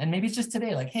 And maybe it's just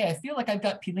today, like, hey, I feel like I've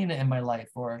got Pilina in my life,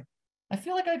 or I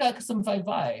feel like I got some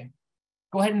Vai.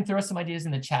 Go ahead and throw some ideas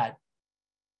in the chat.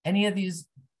 Any of these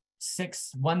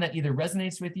 6, one that either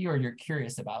resonates with you or you're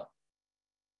curious about?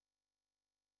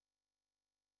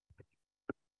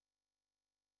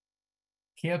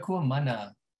 Keakua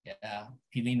mana, yeah,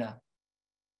 Pilina.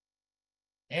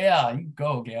 Yeah, you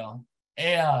go, Gail.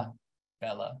 Yeah,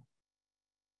 Bella.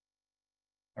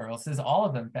 Earl says all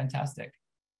of them, fantastic.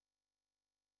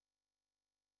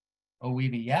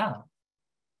 Oiwi, yeah.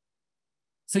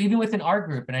 So even within our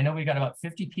group, and I know we got about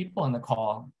 50 people on the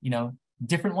call, you know,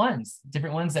 different ones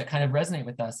that kind of resonate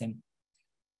with us. And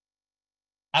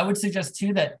I would suggest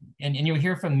too that, and you'll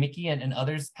hear from Mickey and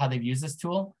others how they've used this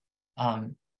tool.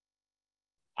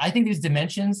 I think these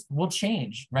dimensions will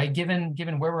change, right? Given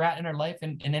where we're at in our life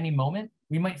and in any moment,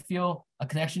 we might feel a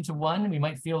connection to one. We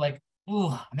might feel like, ooh,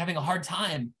 I'm having a hard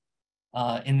time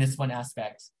in this one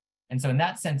aspect. And so in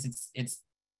that sense, it's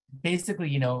basically,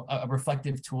 you know, a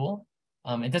reflective tool.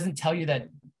 It doesn't tell you that,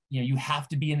 you know, you have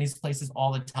to be in these places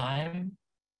all the time,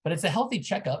 but it's a healthy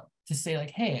checkup to say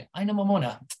like, hey, Aina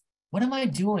Momona, what am I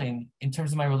doing in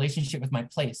terms of my relationship with my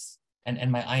place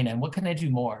and my Aina, and what can I do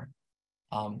more?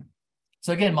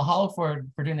 So again, mahalo for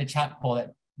doing the chat poll.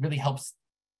 That really helps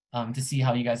to see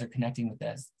how you guys are connecting with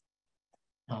this.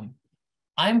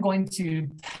 I'm going to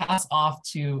pass off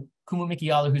to Kumu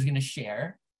Mikiʻala, who's going to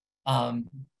share.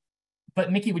 But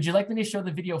Mickey, would you like me to show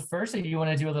the video first, or do you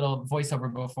want to do a little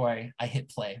voiceover before I hit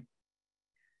play?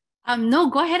 No,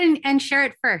 go ahead and share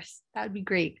it first. That would be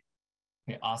great.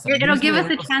 Okay, awesome. It'll give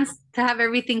us a chance to have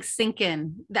everything sink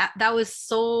in. That was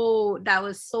so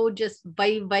just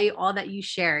by all that you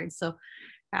shared. So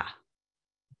yeah.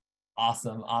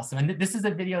 Awesome. And this is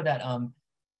a video that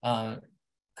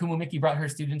Kumu Miki brought her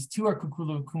students to our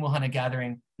Kūkulu Kumuhana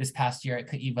gathering this past year at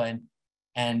Ka'iva,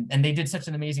 and they did such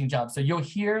an amazing job. So you'll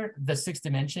hear the 6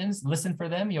 dimensions, listen for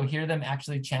them. You'll hear them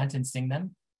actually chant and sing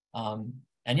them.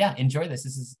 And yeah, enjoy this.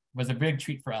 This was a big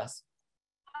treat for us.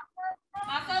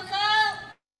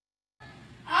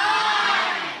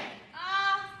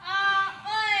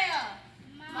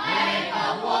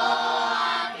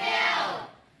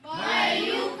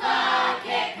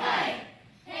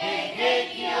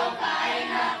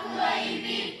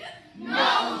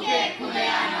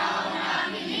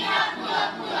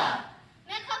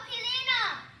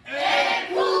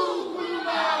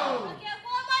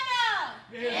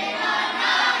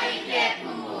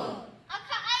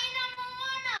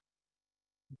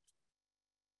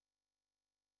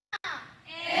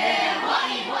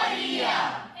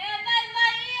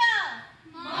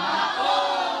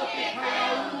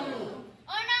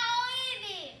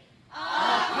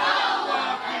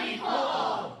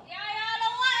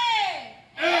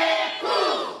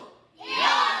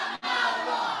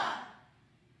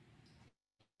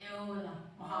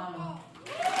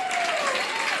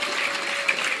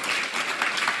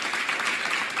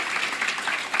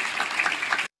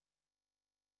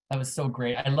 That was so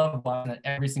great. I love watching it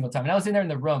every single time. And I was in there in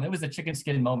the room. It was a chicken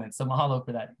skin moment. So mahalo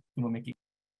for that, Kumu Miki.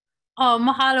 Oh,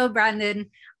 mahalo, Brandon.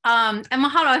 And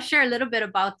mahalo, I'll share a little bit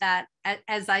about that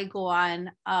as I go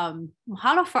on.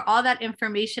 Mahalo for all that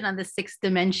information on the 6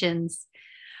 dimensions.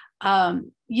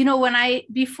 You know,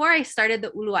 before I started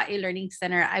the WWII Learning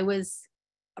Center, I was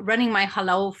running my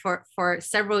halau for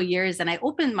several years. And I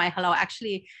opened my halau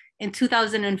actually in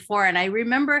 2004. And I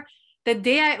remember the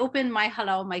day I opened my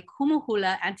halau, my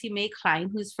kumuhula, Auntie May Klein,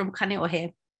 who's from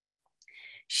Kaneohe,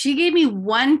 she gave me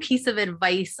one piece of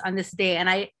advice on this day.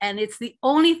 And it's the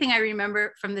only thing I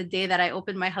remember from the day that I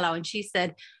opened my halau. And she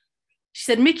said,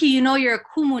 Mickey, you know, you're a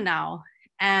kumu now.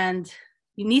 And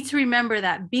you need to remember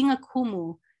that being a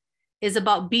kumu is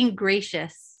about being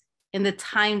gracious in the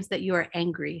times that you are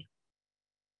angry.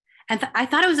 And I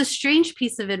thought it was a strange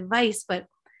piece of advice, but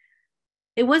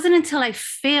it wasn't until I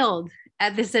failed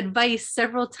at this advice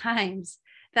several times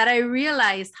that I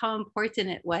realized how important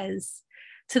it was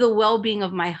to the well-being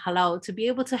of my halau, to be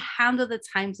able to handle the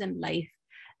times in life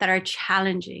that are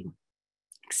challenging,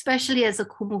 especially as a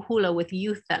kumuhula with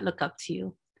youth that look up to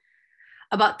you.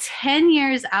 About 10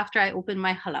 years after I opened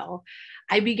my halau,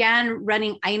 I began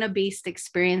running Aina-based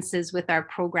experiences with our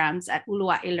programs at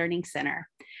WWII Learning Center.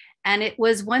 And it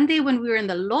was one day when we were in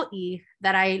the lo'i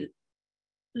that I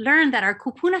learned that our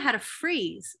kupuna had a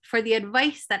phrase for the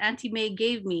advice that Auntie May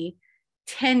gave me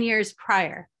 10 years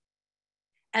prior.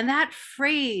 And that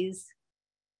phrase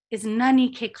is nani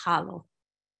ke kalo.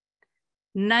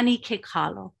 Nani ke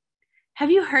kalo.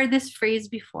 Have you heard this phrase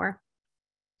before?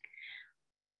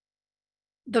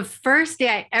 The first day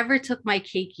I ever took my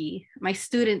keiki, my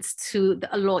students to the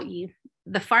ʻAlo'i,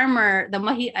 the farmer, the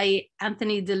mahiʻai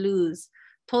Anthony DeLuz,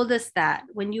 told us that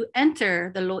when you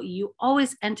enter the lo'i, you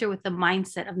always enter with the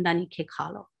mindset of nani ke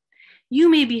kalo. You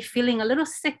may be feeling a little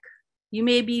sick. You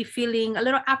may be feeling a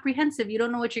little apprehensive. You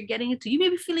don't know what you're getting into. You may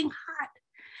be feeling hot.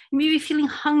 You may be feeling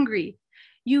hungry.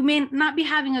 You may not be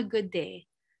having a good day.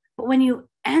 But when you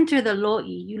enter the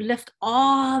lo'i, you lift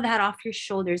all that off your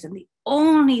shoulders. And the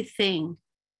only thing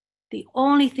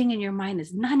in your mind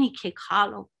is nani ke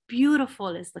kalo.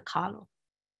 Beautiful is the kalo.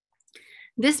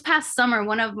 This past summer,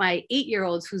 one of my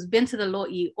 8-year-olds who's been to the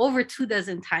lo'i over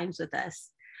 24 times with us,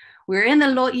 we were in the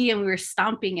lo'i and we were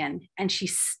stomping in, and she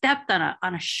stepped on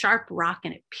a sharp rock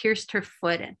and it pierced her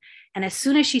foot. And as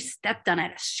soon as she stepped on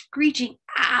it, a screeching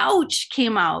ouch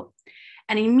came out.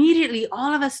 And immediately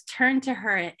all of us turned to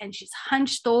her and she's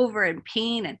hunched over in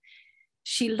pain. And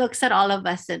she looks at all of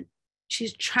us and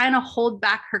she's trying to hold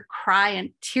back her cry,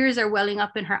 and tears are welling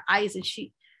up in her eyes. And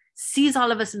she sees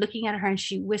all of us looking at her and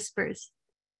she whispers,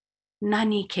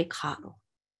 nani ke kalo.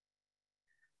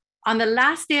 On the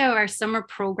last day of our summer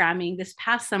programming this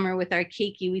past summer with our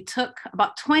keiki, we took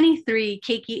about 23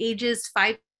 keiki ages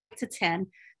 5 to 10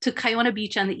 to Kaiona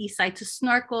Beach on the east side to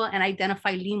snorkel and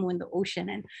identify limu in the ocean.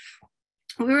 And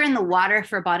we were in the water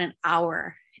for about an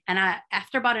hour. And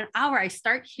after about an hour, I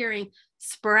start hearing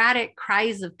sporadic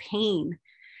cries of pain.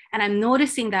 And I'm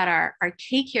noticing that our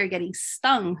keiki are getting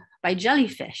stung by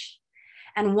jellyfish.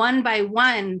 And one by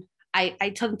one,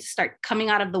 I tell them to start coming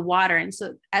out of the water. And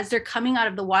so as they're coming out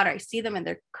of the water, I see them and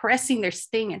they're caressing their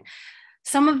sting. And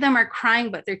some of them are crying,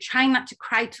 but they're trying not to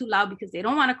cry too loud because they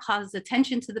don't want to cause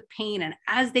attention to the pain. And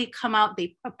as they come out,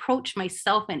 they approach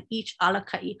myself and each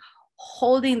alaka'i,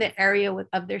 holding the area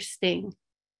of their sting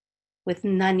with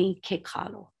nani ke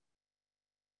kalo.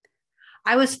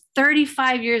 I was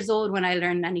 35 years old when I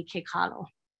learned nani ke kalo.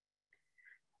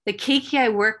 The keiki I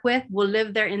work with will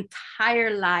live their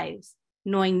entire lives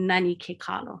knowing nani ke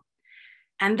kalo.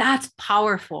 And that's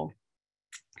powerful.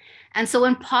 And so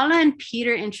when Paula and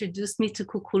Peter introduced me to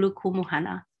Kūkulu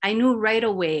Kumuhana, I knew right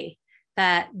away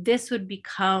that this would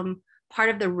become part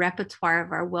of the repertoire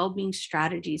of our well-being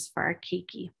strategies for our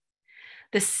keiki.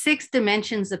 The 6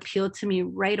 dimensions appealed to me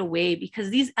right away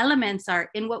because these elements are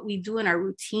in what we do in our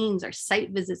routines, our site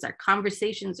visits, our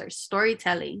conversations, our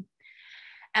storytelling.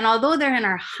 And although they're in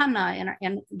our hana,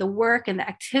 in the work and the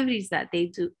activities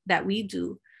that we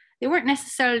do, they weren't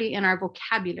necessarily in our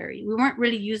vocabulary. We weren't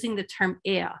really using the term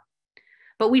ea,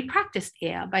 but we practiced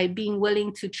ea by being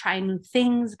willing to try new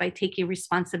things, by taking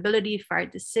responsibility for our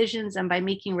decisions, and by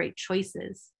making right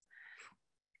choices.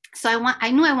 So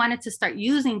I knew I wanted to start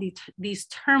using these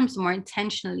terms more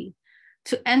intentionally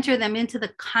to enter them into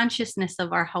the consciousness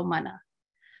of our haumana,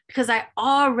 because I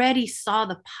already saw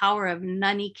the power of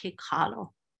nani ke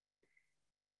kalo.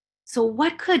 So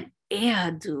what could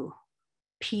ea do?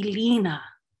 Pilina,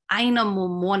 aina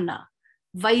momona,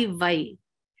 vai vai,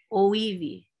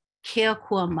 oiwi, kea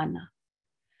kua mana.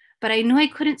 But I knew I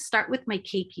couldn't start with my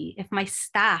keiki if my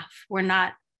staff were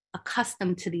not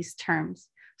accustomed to these terms.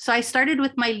 So I started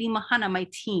with my limahana, my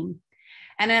team.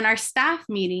 And in our staff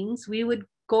meetings, we would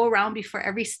go around before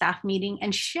every staff meeting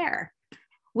and share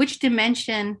which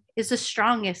dimension is the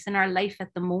strongest in our life at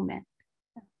the moment.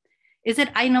 Is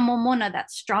it aina momona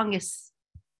that's strongest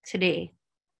today?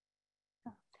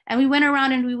 And we went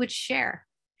around and we would share.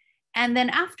 And then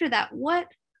after that, what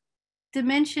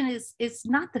dimension is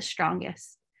not the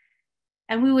strongest?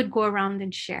 And we would go around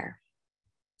and share.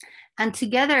 And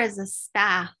together as a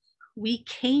staff, we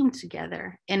came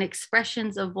together in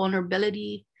expressions of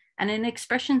vulnerability and in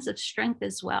expressions of strength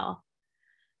as well.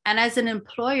 And as an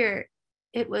employer,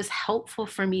 it was helpful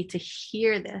for me to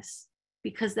hear this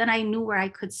because then I knew where I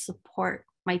could support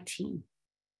my team.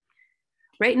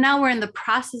 Right now, we're in the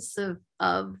process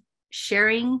of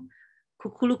sharing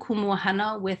Kūkulu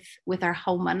Kumuhana with our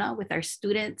haumana, with our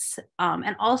students,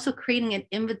 and also creating an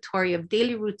inventory of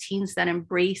daily routines that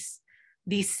embrace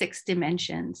these 6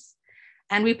 dimensions.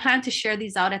 And we plan to share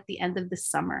these out at the end of the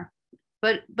summer.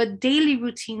 But daily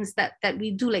routines that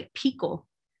we do, like piko,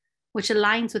 which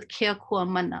aligns with kea kua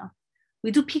mana.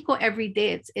 We do piko every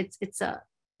day. It's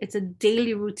a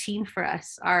daily routine for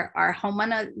us. Our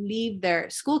haumana leave their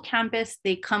school campus.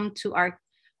 They come to our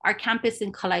campus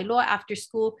in Kalailoa after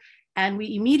school, and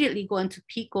we immediately go into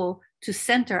piko to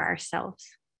center ourselves.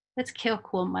 That's kea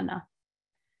kua mana.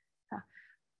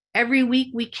 Every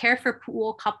week we care for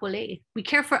Pu'u Kapolei. We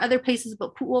care for other places,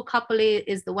 but Pu'u Kapolei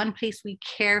is the one place we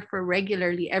care for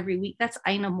regularly every week. That's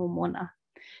Aina Momona.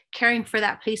 Caring for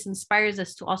that place inspires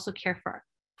us to also care for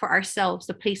ourselves,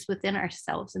 the place within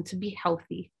ourselves, and to be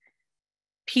healthy.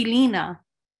 Pilina,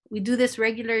 we do this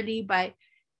regularly by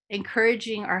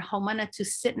encouraging our haumana to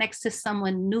sit next to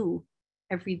someone new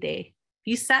every day. If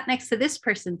you sat next to this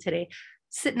person today,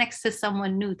 sit next to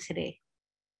someone new today.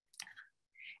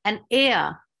 And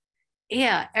ea,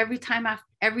 every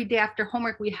day after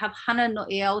homework, we have hana no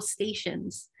eao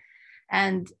stations,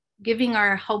 and giving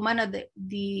our haumana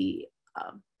the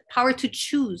power to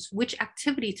choose which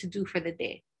activity to do for the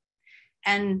day.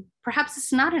 And perhaps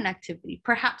it's not an activity.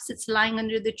 Perhaps it's lying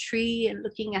under the tree and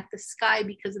looking at the sky,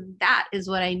 because that is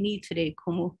what I need today,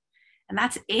 Kumu. And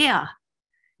that's ea.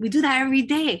 We do that every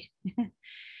day.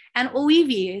 And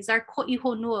oiwi is our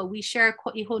ko'ihonua. We share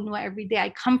ko'ihonua every day. I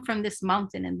come from this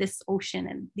mountain and this ocean,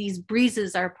 and these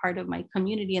breezes are part of my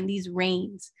community, and these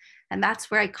rains. And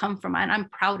that's where I come from. And I'm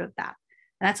proud of that.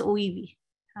 And that's oiwi.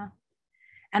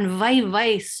 And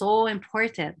vai is so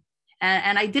important.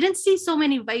 And I didn't see so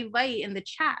many vai in the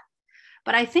chat,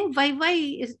 but I think vai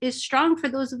is strong for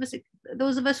those of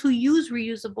us who use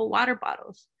reusable water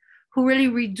bottles, who really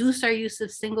reduce our use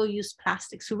of single-use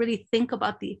plastics, who really think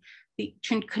about the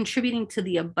contributing to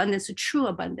the abundance, the true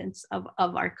abundance of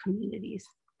our communities.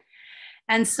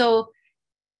 And so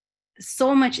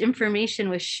much information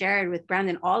was shared with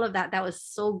Brandon, all of that was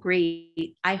so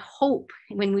great. I hope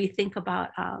when we think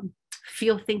about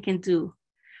feel, think, and do,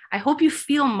 I hope you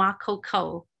feel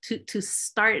makokau to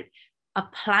start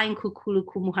applying Kūkulu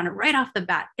Kumuhana right off the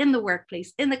bat, in the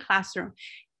workplace, in the classroom,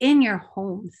 in your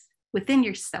homes, within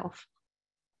yourself.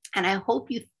 And I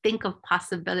hope you think of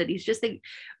possibilities, just like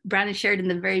Brandon shared in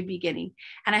the very beginning.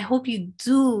 And I hope you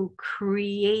do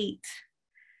create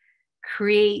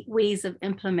ways of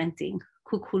implementing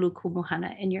Kūkulu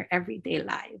Kumuhana in your everyday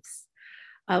lives.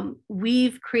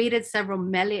 We've created several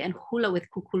mele and hula with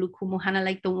Kūkulu Kumuhana,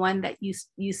 like the one that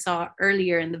you saw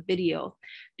earlier in the video,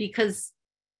 because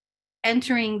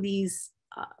entering these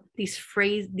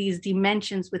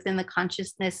dimensions within the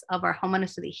consciousness of our haumana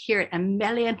so they hear it. And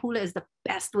mele and hula is the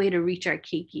best way to reach our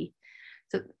keiki.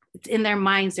 So it's in their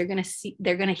minds, they're gonna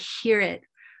hear it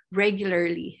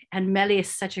regularly. And mele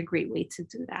is such a great way to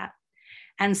do that.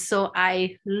 And so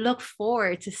I look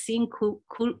forward to seeing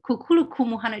Kūkulu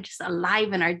Kumuhana just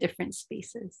alive in our different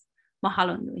spaces.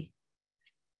 Mahalo nui.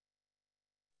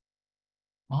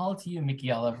 Mahalo to you,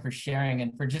 Mikiʻala, for sharing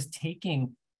and for just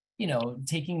taking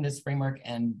this framework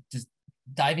and just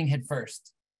diving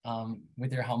headfirst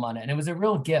with your haumana. And it was a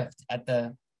real gift at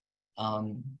the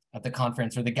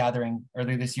conference or the gathering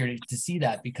earlier this year to see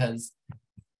that, because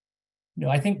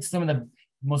I think some of the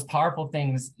most powerful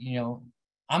things,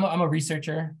 I'm a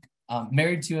researcher,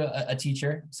 married to a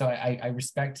teacher, so I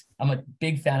respect, I'm a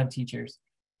big fan of teachers.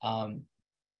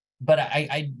 But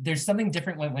there's something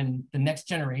different when the next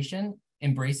generation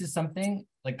embraces something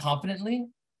like confidently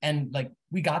and like,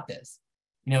 we got this.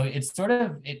 It's sort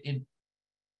of, it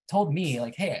told me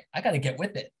like, hey, I got to get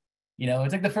with it.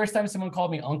 It's like the first time someone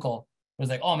called me uncle, it was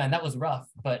like, oh man, that was rough.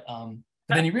 But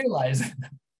then you realize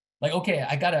like, okay,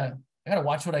 I gotta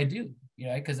watch what I do,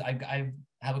 because I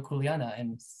have a kuleana,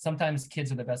 and sometimes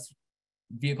kids are the best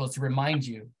vehicles to remind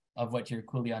you of what your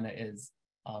kuleana is.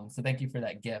 So thank you for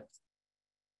that gift.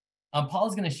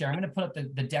 Paula's going to share. I'm going to put up the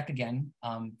deck again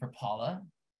for Paula,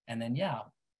 and then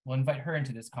we'll invite her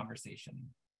into this conversation.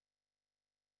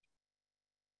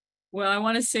 Well, I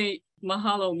want to say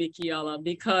mahalo, Mikiʻala,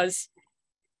 because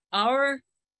our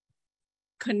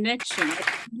connection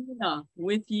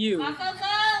with you.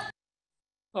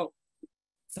 Oh,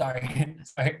 sorry.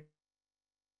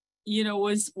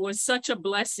 Was such a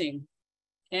blessing.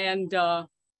 And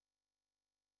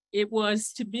it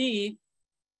was to be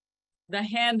the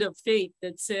hand of fate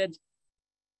that said,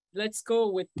 let's go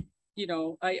with,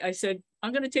 I said,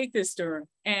 I'm going to take this to her.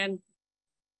 And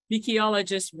Mikiʻala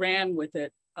just ran with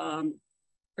it.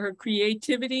 Her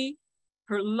creativity,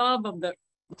 her love of the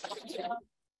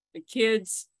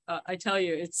kids, I tell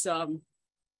you, it's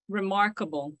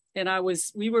remarkable. And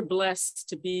we were blessed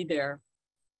to be there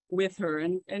with her,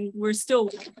 and we're still.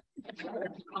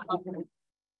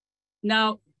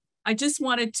 Now, I just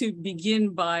wanted to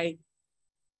begin by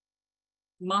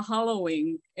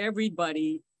mahaloing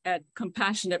everybody at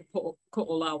Compassionate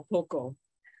Ko'olau Poko.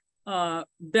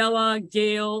 Bella,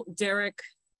 Gail, Derek,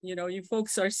 you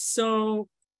folks are so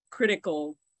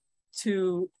critical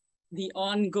to the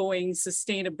ongoing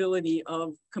sustainability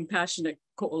of Compassionate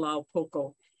Ko'olau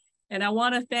Poko. And I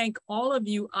want to thank all of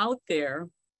you out there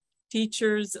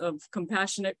teachers, of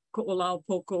compassionate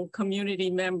Ko'olaupoko, community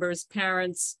members,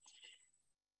 parents,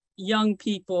 young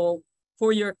people,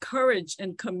 for your courage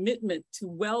and commitment to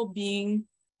well-being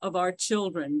of our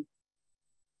children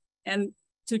and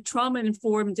to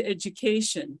trauma-informed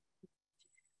education.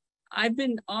 I've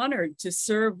been honored to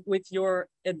serve with your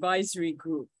advisory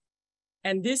group,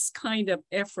 and this kind of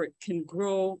effort can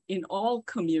grow in all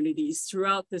communities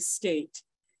throughout the state.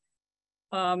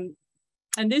 And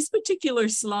this particular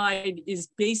slide is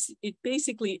it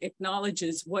basically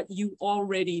acknowledges what you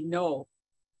already know,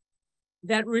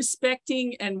 that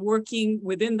respecting and working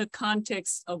within the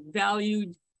context of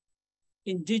valued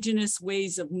Indigenous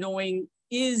ways of knowing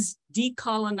is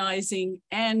decolonizing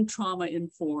and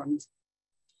trauma-informed.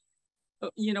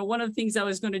 You know, one of the things I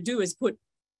was going to do is put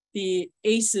the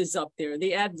ACEs up there,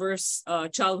 the adverse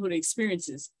childhood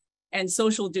experiences and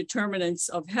social determinants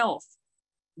of health.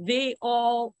 They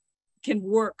all can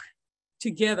work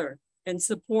together and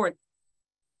support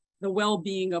the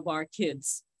well-being of our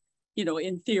kids, you know,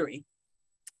 in theory.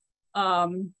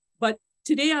 But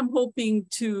today I'm hoping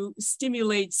to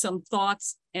stimulate some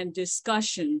thoughts and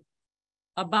discussion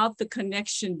about the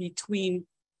connection between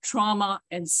trauma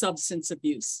and substance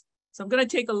abuse. So I'm going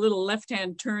to take a little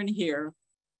left-hand turn here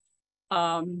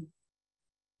and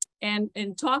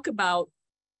talk about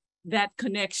that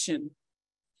connection.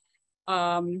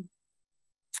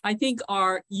 I think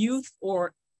our youth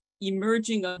or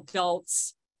emerging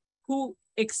adults who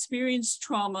experience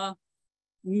trauma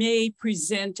may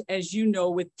present, as you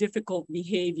know, with difficult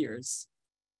behaviors,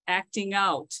 acting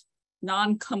out,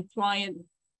 non-compliant,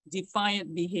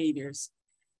 defiant behaviors,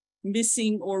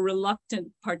 missing or reluctant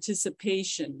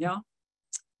participation, yeah?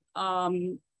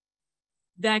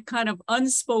 That kind of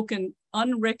unspoken,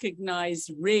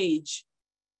 unrecognized rage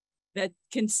that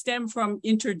can stem from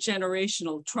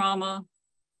intergenerational trauma,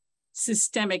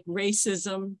 systemic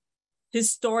racism,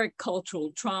 historic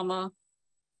cultural trauma,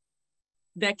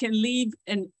 that can leave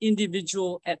an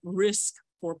individual at risk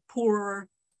for poorer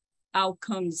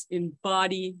outcomes in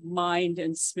body, mind,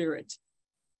 and spirit.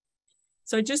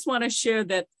 So I just want to share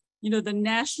that, you know, the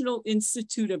National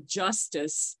Institute of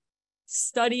Justice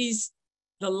studies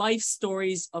the life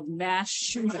stories of mass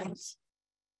shooters,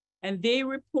 and they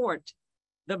report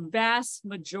the vast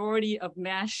majority of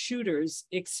mass shooters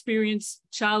experience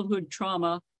childhood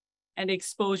trauma and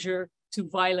exposure to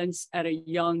violence at a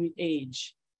young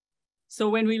age. So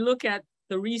when we look at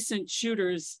the recent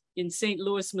shooters in St.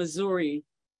 Louis, Missouri,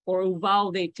 or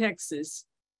Uvalde, Texas,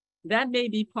 that may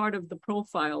be part of the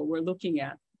profile we're looking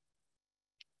at.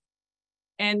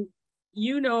 And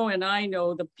you know, and I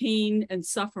know, the pain and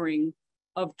suffering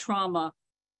of trauma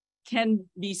can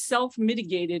be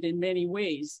self-mitigated in many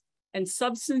ways, and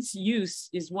substance use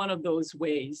is one of those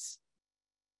ways.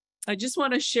 I just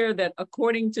want to share that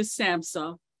according to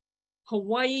SAMHSA,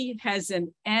 Hawaii has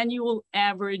an annual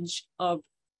average of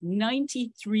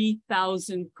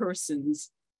 93,000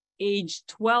 persons aged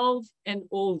 12 and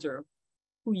older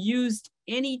who used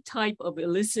any type of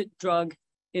illicit drug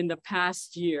in the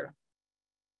past year.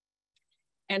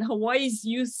 And Hawaii's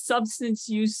substance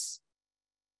use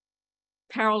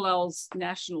parallels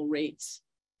national rates.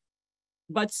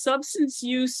 But substance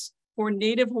use for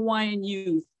Native Hawaiian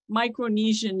youth,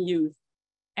 Micronesian youth,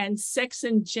 and sex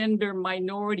and gender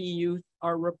minority youth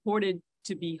are reported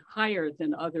to be higher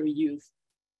than other youth.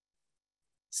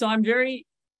 So I'm very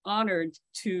honored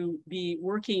to be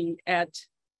working at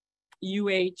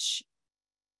UH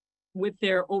with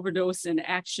their Overdose and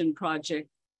Action Project,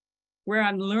 where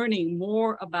I'm learning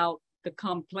more about the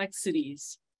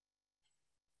complexities.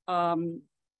 I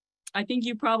think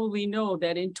you probably know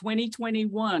that in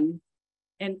 2021,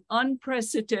 an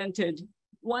unprecedented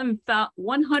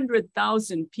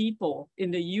 100,000 people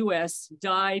in the US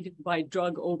died by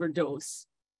drug overdose.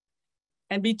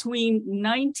 And between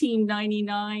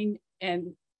 1999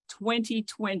 and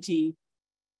 2020,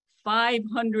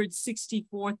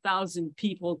 564,000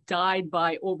 people died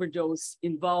by overdose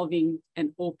involving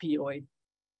an opioid.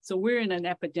 So we're in an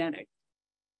epidemic.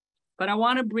 But I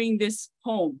want to bring this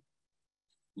home.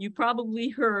 You probably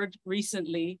heard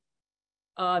recently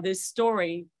this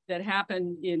story that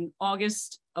happened in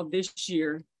August of this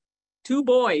year. 2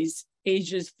 boys,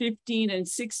 ages 15 and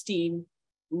 16,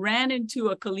 ran into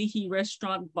a Kalihi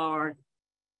restaurant bar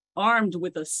armed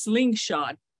with a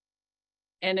slingshot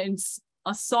and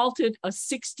assaulted a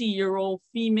 60-year-old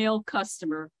female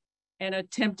customer and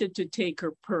attempted to take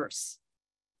her purse.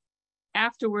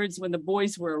 Afterwards, when the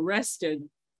boys were arrested,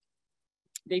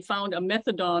 they found a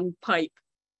methadone pipe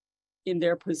in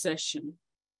their possession.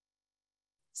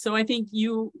 So I think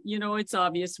you know, it's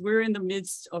obvious, we're in the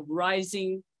midst of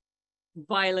rising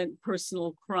violent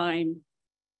personal crime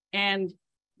and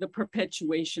the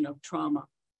perpetuation of trauma.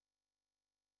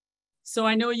 So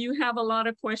I know you have a lot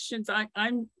of questions. I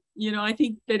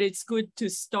think that it's good to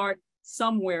start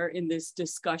somewhere in this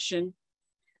discussion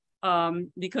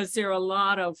because there are a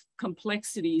lot of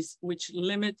complexities which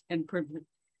limit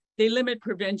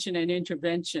prevention and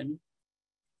intervention.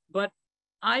 But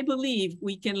I believe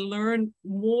we can learn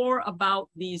more about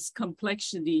these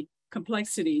complexities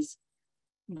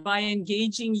by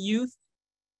engaging youth,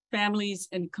 families,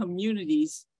 and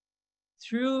communities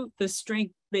through the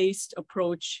strength-based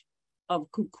approach of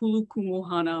Kūkulu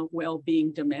Kumuhana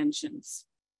well-being dimensions.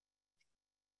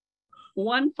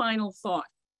 One final thought.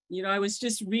 I was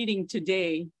just reading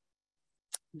today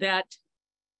that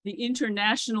the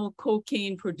international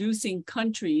cocaine producing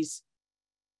countries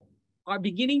are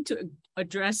beginning to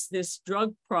address this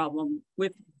drug problem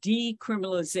with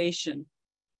decriminalization.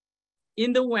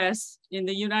 In the West, in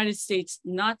the United States,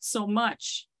 not so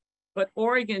much, but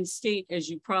Oregon State, as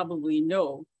you probably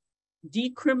know,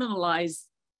 decriminalized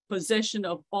possession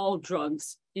of all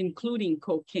drugs, including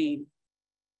cocaine.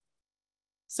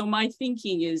 So my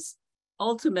thinking is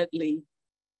ultimately,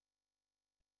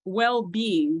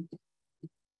 well-being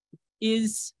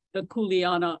is the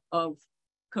kuleana of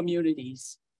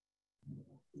communities.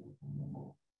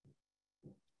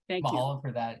 Thank you. Mahalo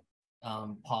for that,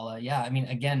 Paula. Yeah, I mean,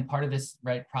 again, part of this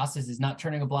process is not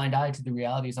turning a blind eye to the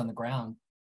realities on the ground,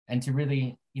 and to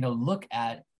really, look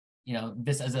at,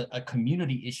 this as a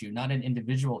community issue, not an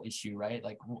individual issue, right?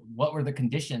 Like, what were the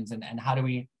conditions, and how do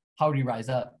we rise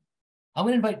up? I'm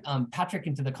going to invite Patrick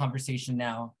into the conversation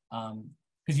now,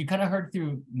 because you kind of heard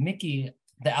through Mickey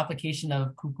the application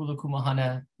of Kūkulu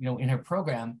Kumuhana, in her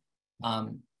program.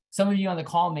 Some of you on the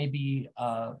call may be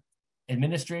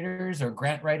administrators or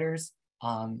grant writers.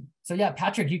 So yeah,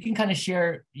 Patrick, you can kind of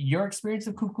share your experience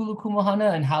of Kūkulu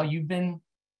Kumuhana and how you've been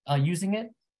using it.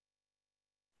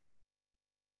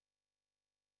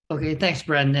 Okay, thanks,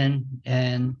 Brandon.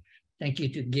 And thank you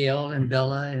to Gail and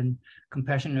Bella and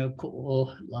Compassionate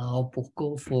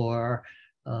Ko'olaupo'o for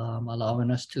allowing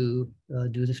us to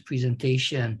do this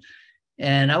presentation.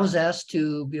 And I was asked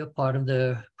to be a part of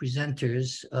the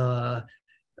presenters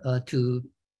to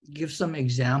give some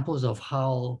examples of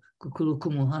how Kūkulu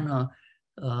Kumuhana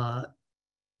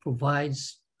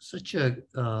provides such a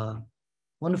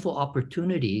wonderful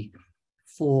opportunity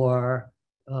for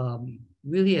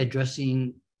really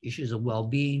addressing issues of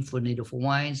well-being for Native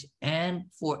Hawaiians and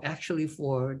for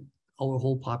our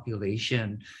whole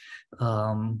population.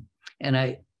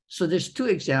 So there's two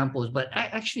examples, but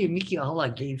actually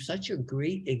Miki'ala gave such a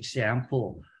great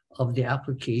example of the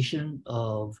application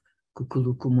of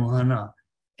Kūkulu Kumuhana.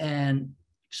 And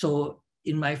so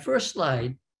in my first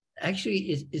slide,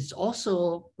 actually it's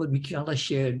also what Miki'ala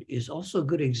shared is also a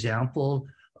good example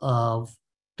of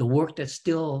the work that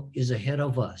still is ahead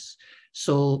of us.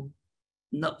 So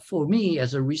for me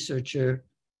as a researcher,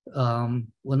 well,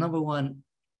 number one,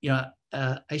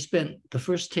 I spent the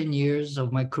first 10 years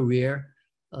of my career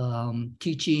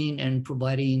teaching and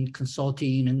providing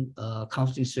consulting and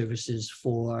counseling services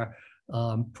for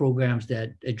programs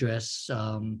that address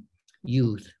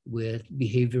youth with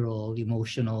behavioral,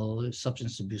 emotional,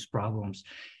 substance abuse problems.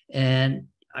 And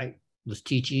I was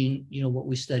teaching, what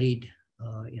we studied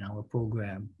in our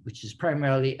program, which is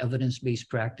primarily evidence-based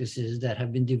practices that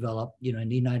have been developed, in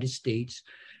the United States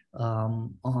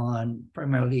on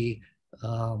primarily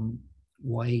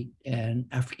white and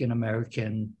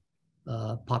African-American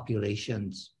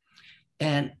populations.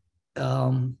 And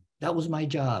that was my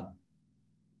job.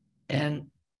 And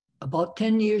about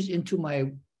 10 years into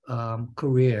my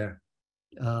career,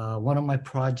 one of my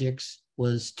projects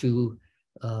was to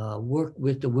work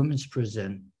with the women's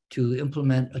prison to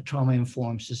implement a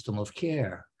trauma-informed system of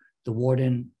care. The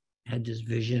warden had this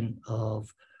vision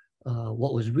of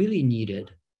what was really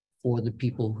needed for the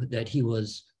people that he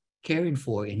was caring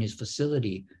for in his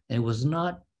facility. And it was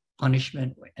not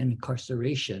punishment and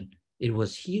incarceration, it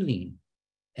was healing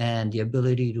and the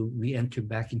ability to re-enter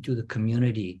back into the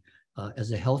community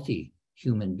as a healthy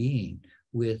human being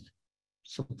with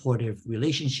supportive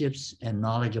relationships and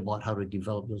knowledge about how to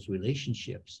develop those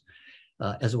relationships,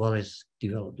 as well as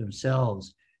develop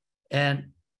themselves.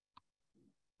 And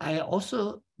I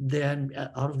also then,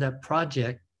 out of that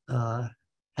project,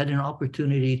 had an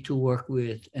opportunity to work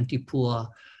with Antipua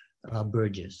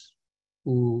Burgess,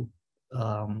 who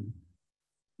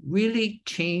really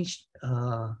changed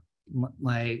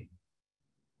my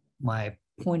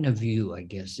point of view, I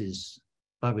guess, is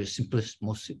probably the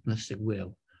most simplistic way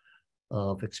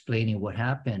of explaining what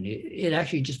happened. It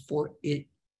actually just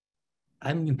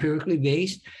I'm empirically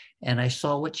based, and I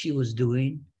saw what she was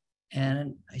doing,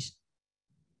 and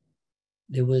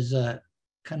there was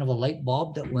kind of a light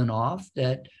bulb that went off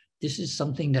that this is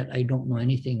something that I don't know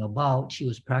anything about. She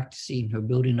was practicing her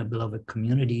building a beloved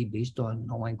community based on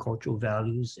Hawaiian cultural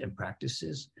values and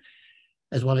practices,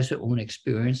 as well as her own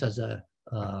experience as a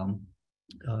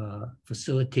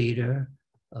facilitator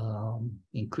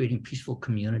in creating peaceful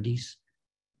communities.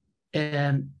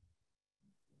 And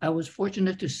I was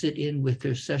fortunate to sit in with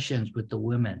her sessions with the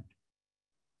women.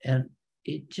 And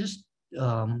it just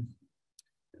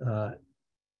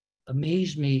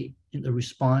amazed me in the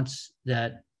response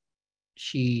that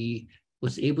she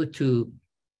was able to,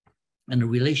 and the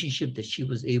relationship that she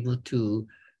was able to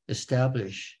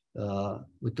establish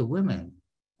with the women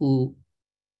who,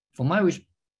 from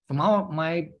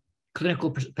my clinical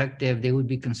perspective, they would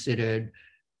be considered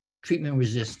treatment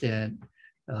resistant,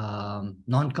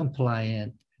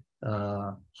 non-compliant,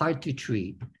 hard to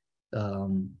treat.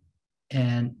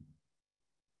 And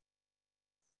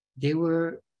they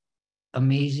were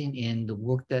amazing in the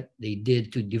work that they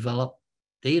did to develop.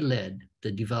 They led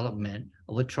the development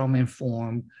of a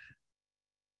trauma-informed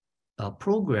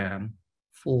program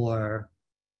for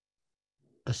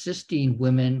assisting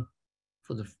women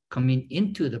for the coming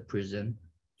into the prison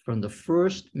from the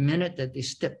first minute that they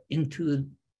step into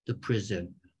the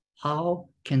prison. How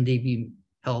can they be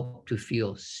helped to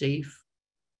feel safe,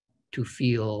 to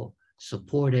feel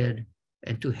supported,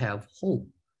 and to have hope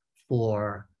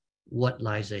for what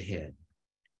lies ahead?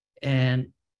 And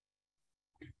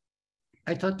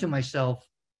I thought to myself,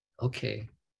 okay,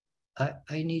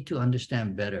 I need to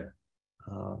understand better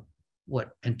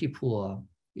what Antipua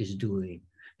is doing.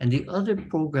 And the other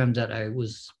program that I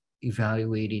was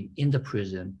evaluating in the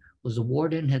prison was the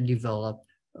warden had developed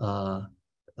ʻAlo'i,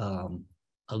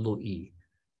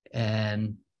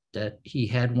 and that he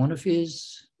had one of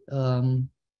his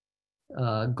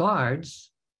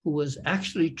guards who was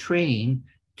actually trained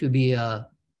to be a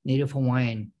Native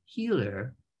Hawaiian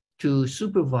healer to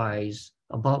supervise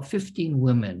about 15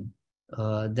 women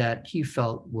that he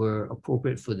felt were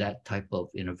appropriate for that type of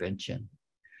intervention.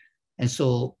 And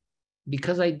so,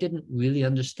 because I didn't really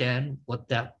understand what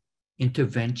that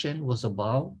intervention was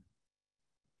about,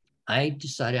 I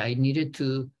decided I needed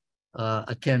to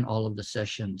attend all of the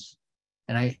sessions.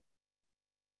 And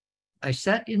I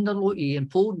sat in the lo'i and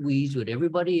pulled weeds with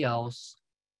everybody else,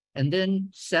 and then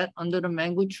sat under the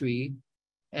mango tree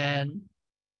and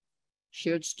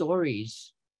shared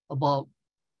stories about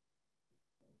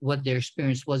what their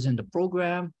experience was in the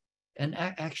program and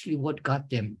actually what got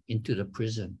them into the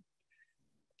prison.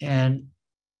 And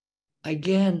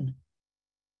again,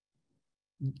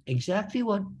 exactly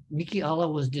what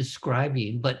Miki'ala was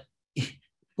describing, but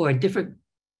for a different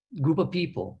group of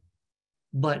people.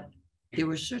 But there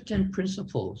were certain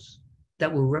principles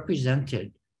that were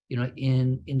represented,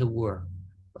 in the work.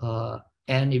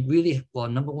 And it really, well,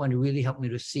 number one, it really helped me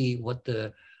to see what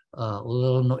the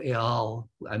Olelo no E'ao,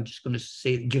 I'm just going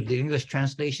to give the English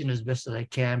translation as best as I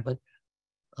can, but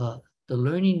the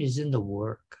learning is in the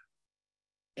work.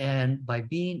 And by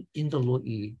being in the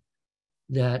lo'i,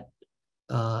 that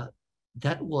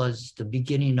was the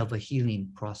beginning of a healing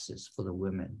process for the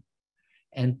women.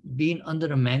 And being under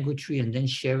the mango tree and then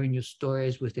sharing your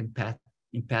stories with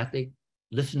empathic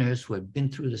listeners who had been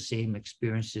through the same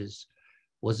experiences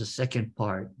was the second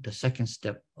part, the second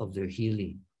step of their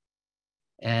healing.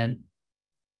 And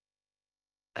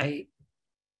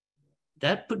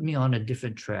that put me on a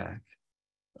different track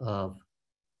of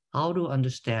how to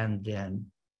understand then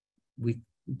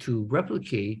to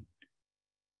replicate,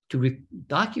 to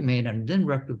document and then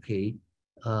replicate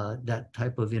that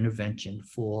type of intervention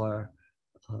for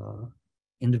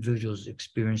individuals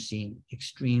experiencing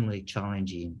extremely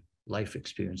challenging life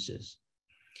experiences.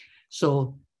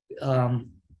 So, well,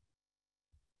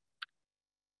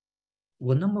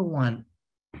 number one,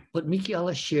 what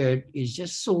Miki'ala shared is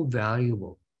just so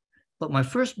valuable. But my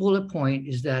first bullet point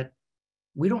is that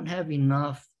we don't have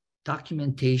enough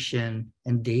documentation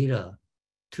and data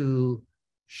to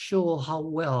show how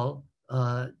well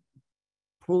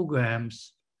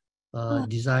programs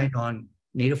designed on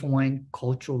Native Hawaiian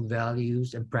cultural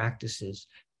values and practices,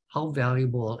 how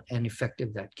valuable and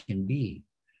effective that can be.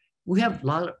 We have a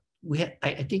lot of, we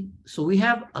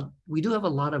do have a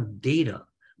lot of data,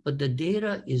 but the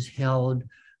data is held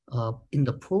in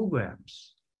the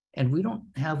programs, and we don't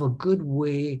have a good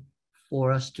way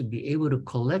for us to be able to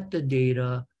collect the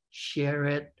data, share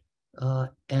it,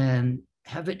 and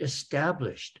have it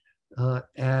established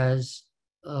as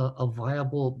a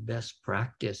viable best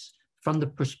practice from the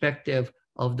perspective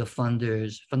of the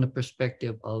funders, from the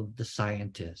perspective of the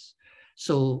scientists.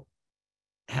 So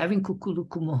having Kūkulu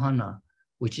Kumuhana,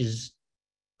 which is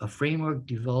a framework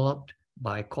developed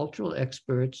by cultural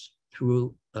experts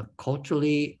through a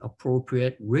culturally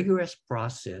appropriate, rigorous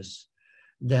process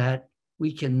that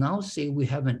we can now say we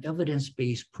have an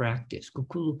evidence-based practice,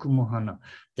 Kūkulu Kumuhana,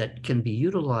 that can be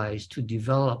utilized to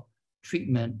develop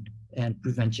treatment and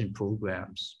prevention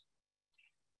programs.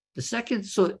 The second,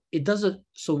 so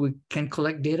we can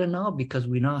collect data now because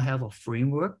we now have a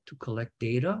framework to collect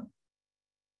data.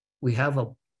 We have a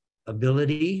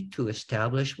ability to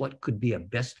establish what could be a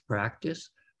best practice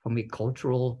from a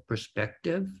cultural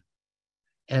perspective.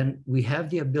 And we have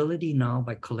the ability now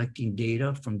by collecting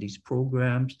data from these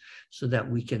programs so that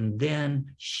we can then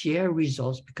share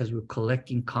results because we're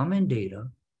collecting common data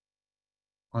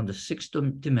on the 6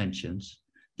 dimensions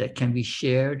that can be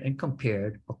shared and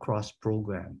compared across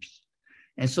programs.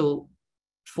 And so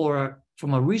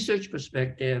from a research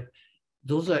perspective,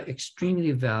 those are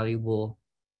extremely valuable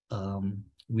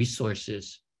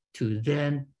resources to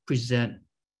then present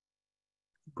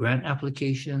grant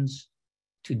applications,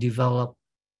 to develop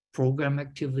program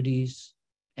activities,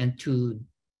 and to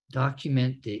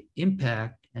document the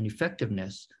impact and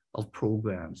effectiveness of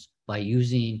programs by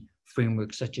using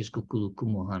frameworks such as Kūkulu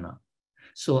Kumuhana.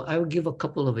 So I will give a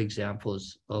couple of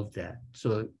examples of that.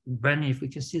 So Brandon, if we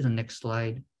can see the next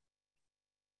slide.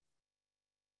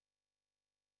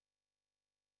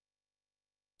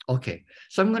 Okay,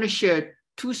 so I'm going to share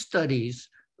 2 studies.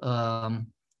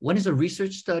 One is a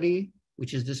research study,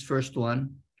 which is this first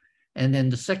one. And then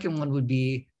the second one would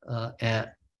be a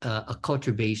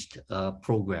culture-based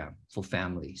program for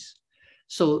families.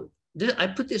 So I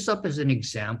put this up as an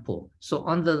example. So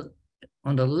on the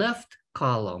left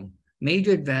column,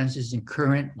 major advances in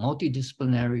current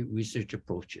multidisciplinary research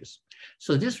approaches.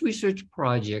 So this research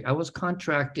project, I was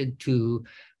contracted to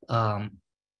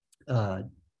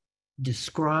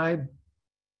describe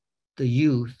the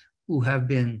youth who have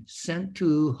been sent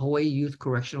to Hawaii Youth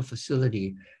Correctional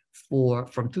Facility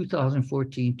from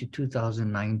 2014 to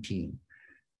 2019.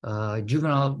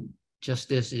 Juvenile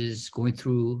justice is going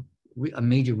through a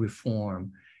major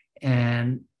reform,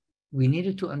 and we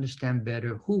needed to understand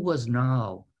better who was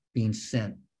now being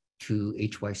sent to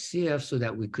HYCF so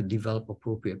that we could develop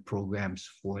appropriate programs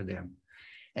for them.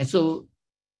 And so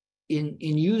in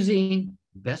using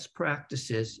best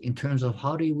practices in terms of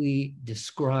how do we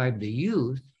describe the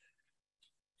youth,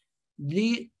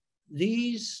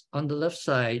 these on the left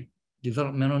side,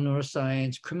 developmental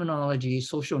neuroscience, criminology,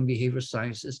 social and behavior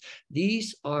sciences,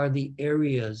 these are the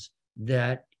areas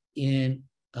that in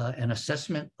an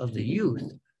assessment of the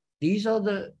youth, these are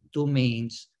the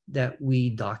domains that we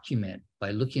document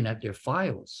by looking at their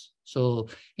files. So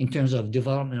in terms of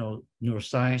developmental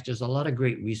neuroscience, there's a lot of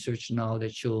great research now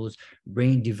that shows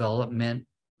brain development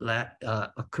that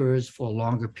occurs for a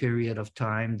longer period of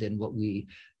time than what we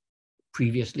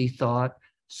previously thought.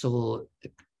 So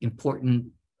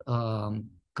important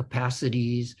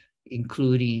capacities,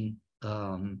 including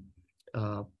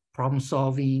problem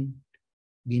solving,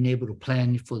 being able to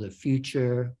plan for the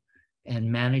future,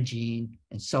 and managing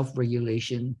and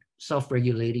self-regulating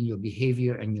your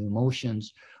behavior and your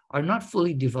emotions are not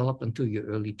fully developed until your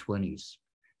early 20s.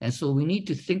 And so we need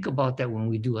to think about that when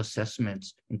we do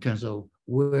assessments in terms of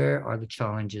where are the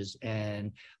challenges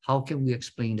and how can we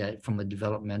explain that from a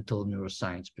developmental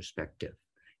neuroscience perspective.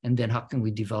 And then how can we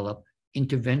develop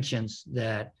interventions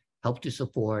that help to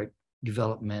support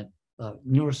development,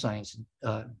 neuroscience,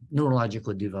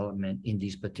 neurological development in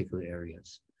these particular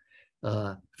areas.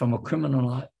 From a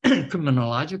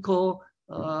criminological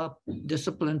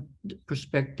discipline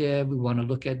perspective, we want to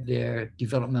look at their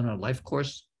developmental life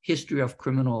course history of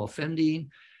criminal offending.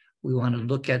 We want to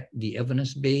look at the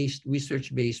evidence-based,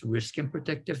 research-based risk and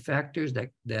protective factors that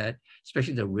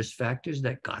especially the risk factors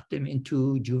that got them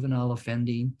into juvenile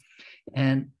offending,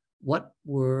 and what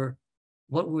were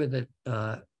the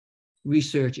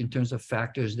research in terms of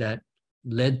factors that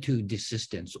led to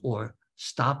desistance or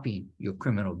stopping your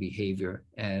criminal behavior,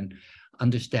 and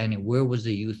understanding where was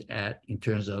the youth at in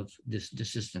terms of this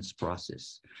desistance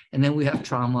process. And then we have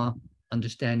trauma,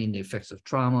 understanding the effects of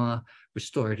trauma,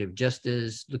 restorative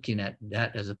justice, looking at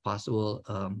that as a possible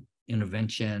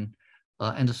intervention,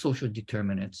 and the social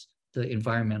determinants, the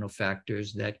environmental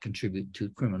factors that contribute to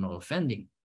criminal offending.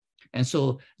 And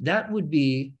so that would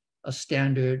be a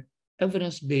standard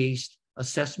evidence-based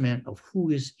assessment of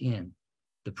who is in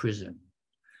the prison.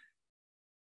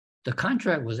 The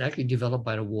contract was actually developed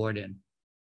by the warden,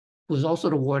 who was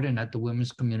also the warden at the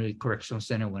Women's Community Correctional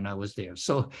Center when I was there.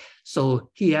 So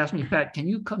he asked me, Pat, can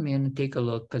you come in and take a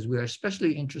look? Because we're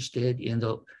especially interested in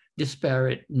the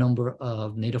disparate number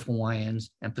of Native Hawaiians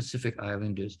and Pacific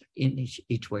Islanders in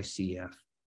HYCF.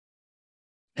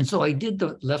 And so I did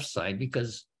the left side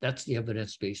because that's the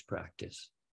evidence-based practice.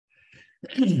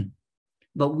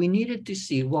 But we needed to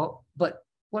see, well, but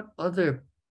what other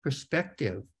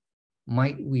perspective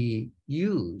might we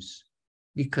use?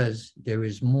 Because there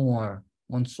is more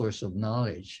one source of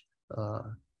knowledge.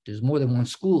 There's more than one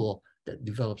school that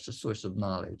develops a source of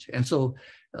knowledge. And so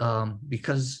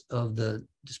because of the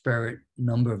disparate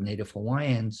number of Native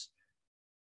Hawaiians,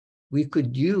 we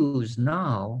could use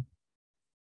now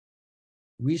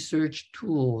research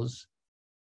tools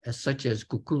such as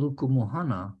Kūkulu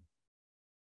Kumuhana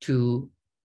to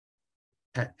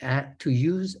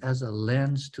use as a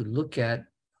lens to look at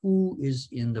who is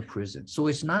in the prison. So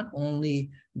it's not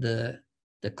only the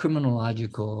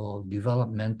criminological,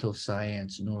 developmental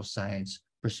science, neuroscience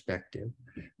perspective,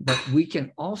 but we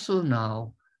can also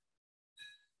now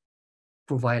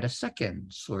provide a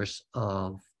second source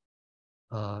of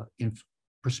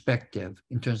perspective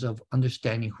in terms of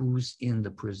understanding who's in the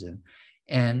prison.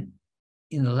 And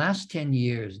in the last 10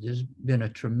 years, there's been a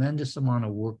tremendous amount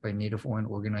of work by Native Hawaiian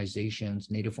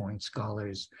organizations, Native Hawaiian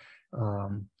scholars,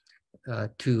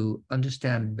 to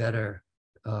understand better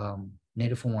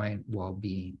Native Hawaiian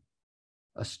well-being,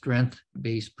 a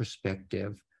strength-based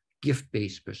perspective,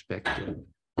 gift-based perspective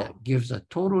that gives a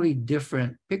totally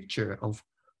different picture of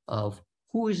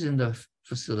who is in the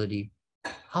facility,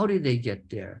 how did they get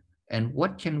there, and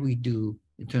what can we do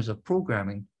in terms of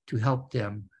programming to help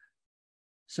them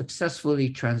successfully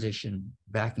transition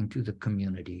back into the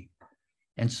community.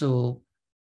 And so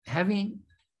having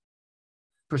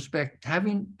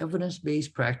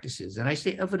evidence-based practices, and I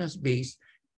say evidence-based,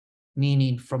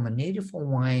 meaning from a Native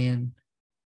Hawaiian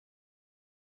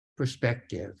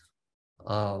perspective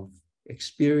of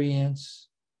experience,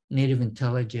 Native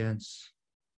intelligence,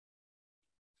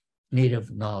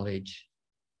 Native knowledge,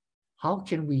 how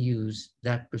can we use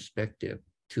that perspective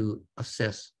to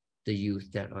assess the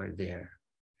youth that are there?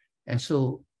 And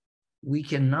so we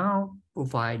can now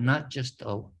provide not just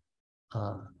a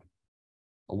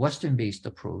Western-based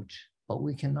approach, but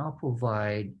we can now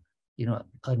provide,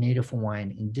 a Native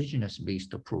Hawaiian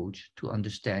indigenous-based approach to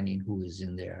understanding who is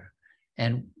in there.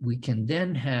 And we can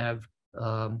then have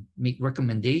make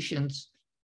recommendations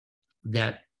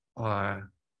that are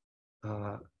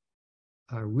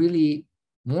really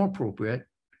more appropriate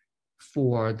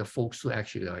for the folks who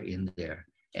actually are in there.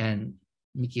 And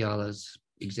Miki'ala's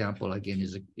example, again,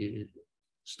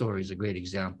 story is a great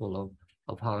example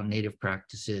of how Native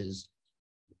practices,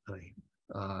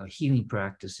 healing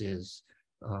practices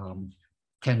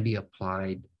can be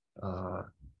applied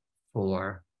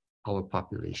for our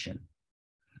population.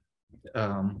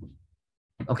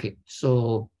 Okay,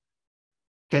 so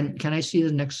can I see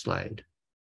the next slide?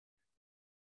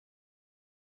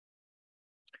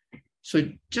 So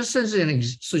just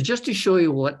to show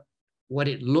you what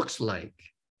it looks like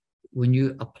when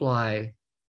you apply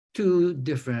two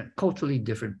different, culturally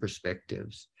different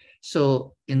perspectives.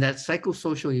 So in that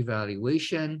psychosocial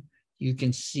evaluation, you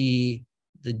can see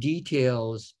the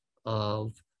details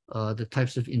of the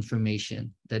types of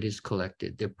information that is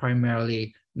collected. They're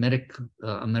primarily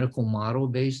a medical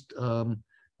model-based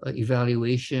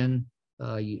evaluation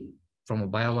from a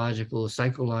biological,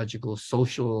 psychological,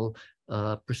 social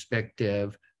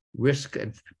perspective, risk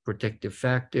and protective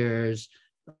factors.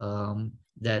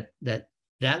 That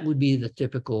would be the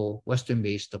typical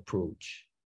Western-based approach,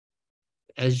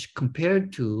 as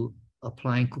compared to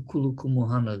applying Kūkulu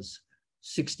Kumuhana's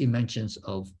 6 dimensions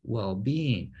of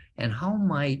well-being. And how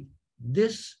might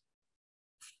this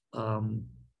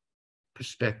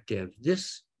perspective,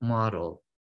 this model,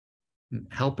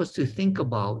 help us to think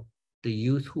about the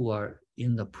youth who are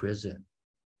in the prison?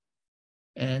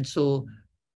 And so,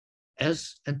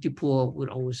 as Antipua would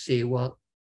always say, well,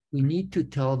 we need to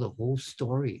tell the whole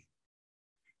story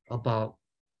about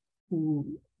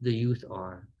who the youth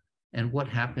are and what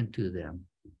happened to them.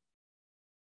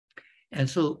 And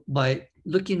so by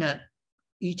looking at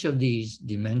each of these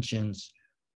dimensions,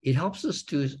 it helps us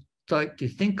to start to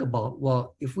think about,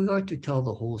 well, if we are to tell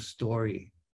the whole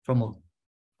story from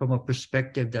a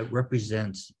perspective that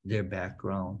represents their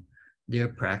background, their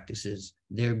practices,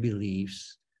 their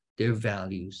beliefs, their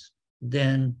values,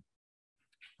 then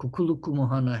Kūkulu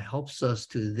Kumuhana helps us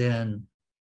to then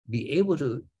be able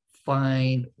to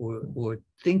find or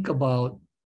think about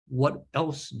what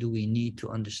else do we need to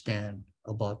understand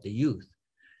about the youth.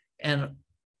 And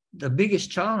the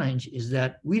biggest challenge is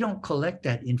that we don't collect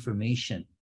that information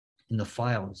in the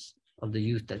files of the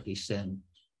youth that they send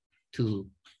to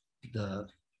the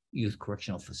youth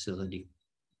correctional facility.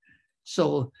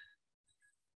 So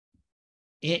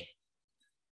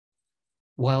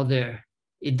while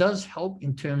it does help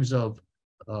in terms of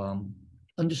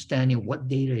understanding what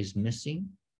data is missing,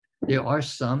 there are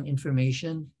some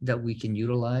information that we can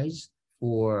utilize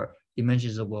for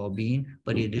dimensions of well-being,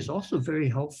 but it is also very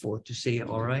helpful to say,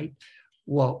 all right,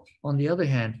 well, on the other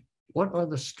hand, what are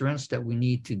the strengths that we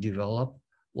need to develop?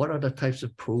 What are the types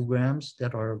of programs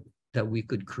that we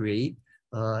could create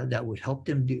that would help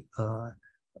them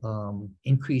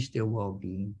increase their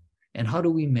well-being? And how do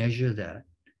we measure that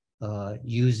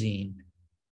using,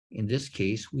 in this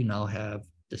case, we now have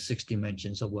the 6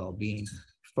 dimensions of well-being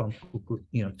from,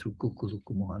 through Kūkulu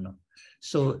Kumuhana.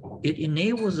 So it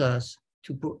enables us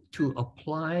to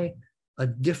apply a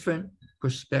different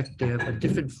perspective, a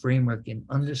different framework in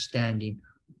understanding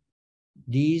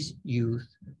these youth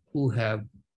who have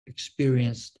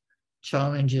experienced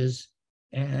challenges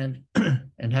and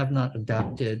have not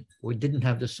adapted or didn't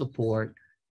have the support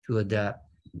to adapt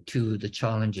to the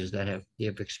challenges that they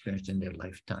have experienced in their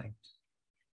lifetime.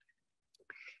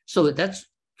 So that's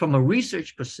from a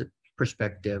research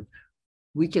perspective,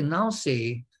 we can now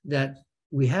say that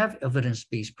we have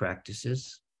evidence-based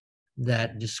practices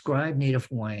that describe Native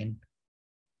Hawaiian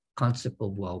concept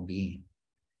of well-being.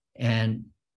 And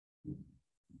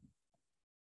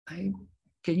can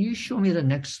you show me the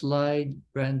next slide,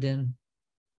 Brandon?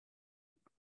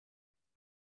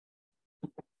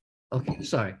 Okay,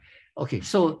 sorry. Okay,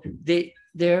 so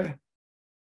there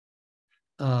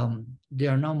are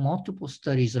now multiple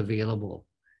studies available.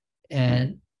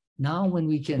 And now when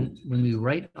we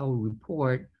write our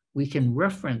report, we can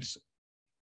reference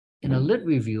in a lit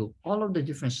review all of the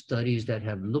different studies that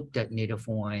have looked at Native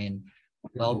Hawaiian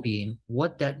well-being,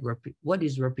 what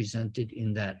is represented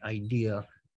in that idea,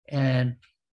 and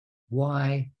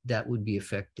why that would be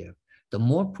effective. The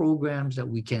more programs that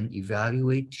we can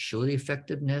evaluate to show the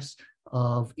effectiveness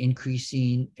of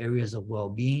increasing areas of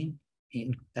well-being,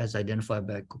 as identified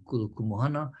by Kūkulu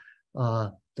Kumuhana,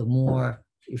 the more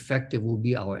effective will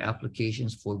be our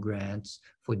applications for grants,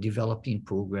 for developing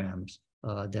programs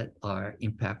that are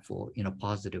impactful in a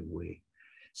positive way.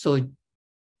 So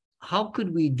how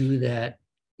could we do that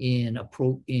in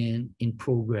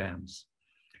programs?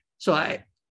 So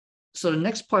the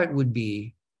next part would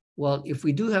be, well, if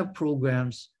we do have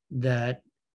programs that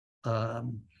are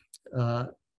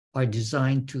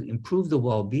designed to improve the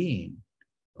well-being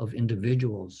of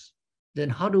individuals, then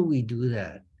how do we do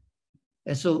that?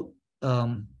 And so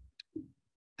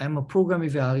I'm a program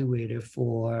evaluator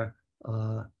for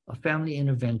a family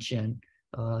intervention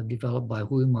developed by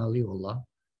Hui Maliola,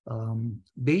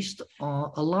 based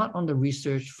a lot on the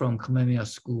research from Kamehameha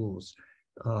Schools,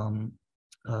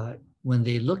 when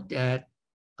they looked at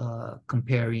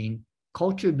comparing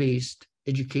culture-based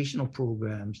educational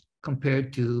programs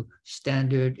compared to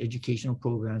standard educational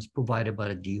programs provided by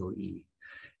the DOE.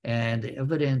 And the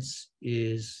evidence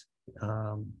is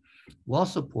well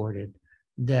supported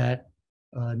that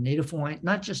Native Hawaiian,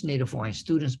 not just Native Hawaiian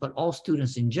students, but all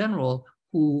students in general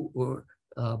who were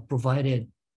provided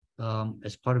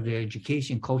as part of their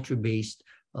education culture-based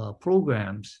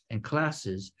programs and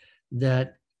classes,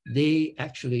 that they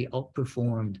actually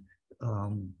outperformed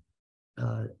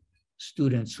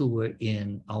students who were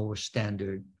in our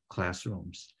standard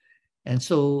classrooms. And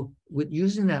so with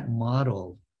using that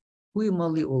model, Hui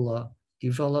Maliola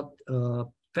developed a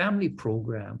family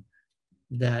program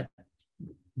that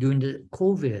during the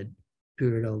COVID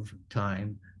period of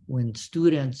time, when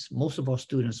most of our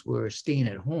students were staying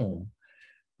at home,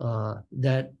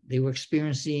 that they were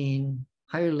experiencing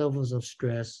higher levels of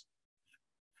stress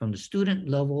from the student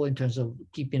level in terms of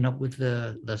keeping up with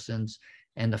the lessons,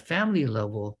 and the family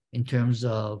level in terms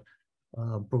of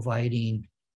providing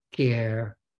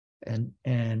care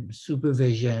and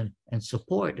supervision and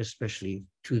support, especially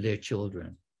to their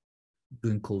children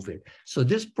during COVID. So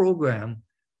this program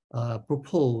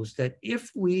proposed that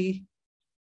if we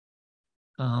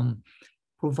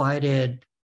provided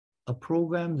a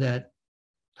program that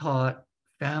taught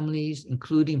families,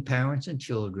 including parents and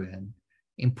children,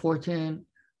 important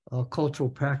cultural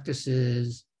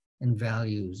practices and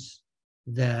values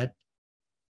that,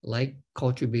 like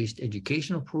culture-based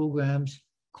educational programs,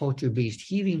 culture-based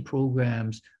healing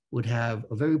programs, would have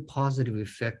a very positive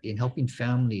effect in helping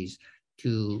families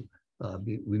to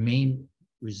remain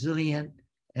resilient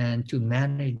and to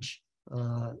manage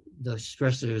the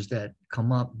stressors that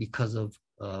come up because of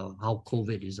how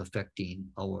COVID is affecting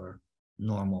our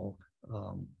normal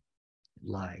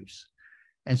lives.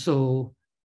 And so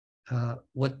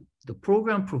what the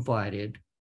program provided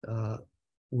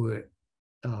were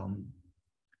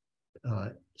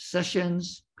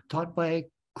sessions taught by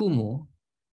Kumu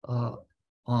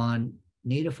on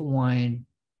Native Hawaiian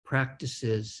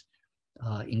practices,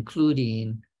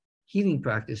 including healing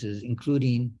practices,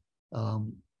 including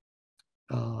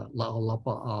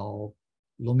La'olapa'au,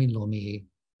 Lomi Lomi,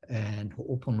 and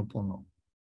Ho'oponopono.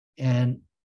 And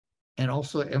and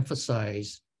also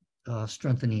emphasize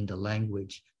strengthening the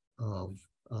language of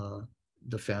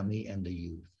the family and the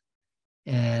youth.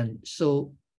 And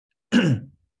so how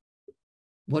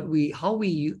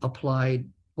we applied,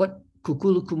 what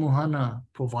Kūkulu Kumuhana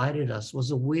provided us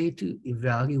was a way to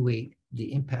evaluate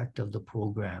the impact of the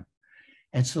program.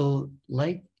 And so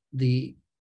like the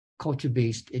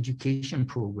culture-based education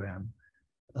program,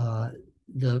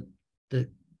 the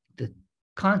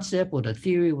concept or the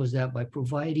theory was that by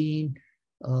providing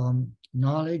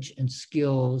knowledge and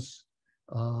skills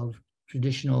of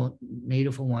traditional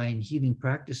Native Hawaiian healing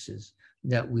practices,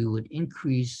 that we would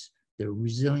increase the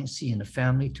resiliency in the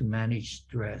family to manage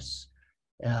stress,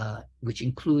 which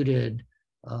included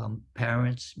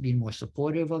parents being more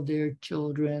supportive of their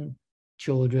children,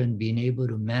 children being able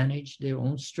to manage their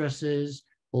own stresses,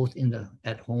 both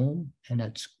at home and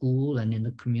at school and in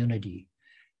the community.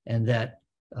 And that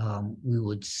we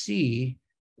would see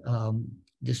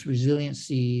this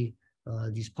resiliency,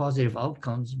 these positive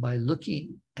outcomes by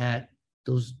looking at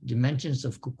those dimensions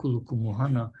of Kūkulu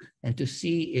Kumuhana, and to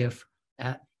see if,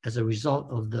 as a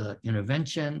result of the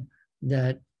intervention,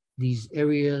 that these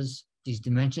areas, these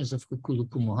dimensions of Kūkulu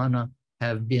Kumuhana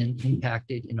have been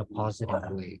impacted in a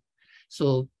positive way.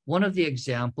 So one of the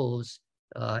examples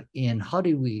in how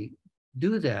did we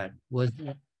do that was,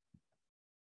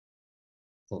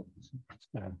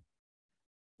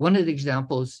 one of the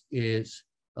examples is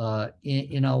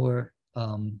in our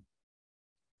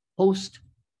post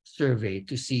survey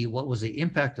to see what was the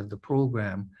impact of the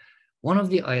program. One of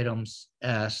the items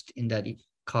asked in that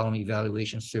column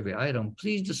evaluation survey item,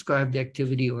 please describe the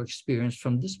activity or experience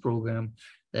from this program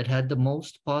that had the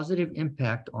most positive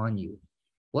impact on you.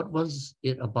 What was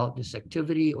it about this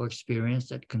activity or experience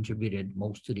that contributed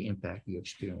most to the impact you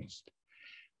experienced?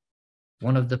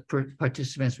 One of the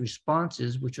participants'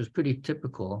 responses, which was pretty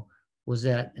typical, was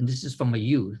that, and this is from a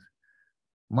youth,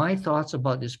 my thoughts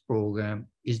about this program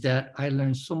is that I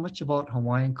learned so much about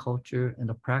Hawaiian culture and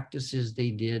the practices they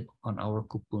did on our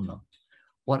kupuna.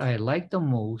 What I liked the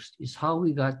most is how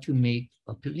we got to make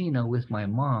a pilina with my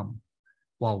mom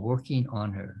while working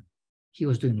on her. He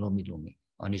was doing lomi lomi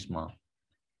on his mom.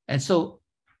 And so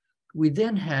we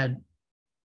then had,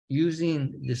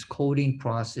 using this coding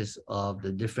process of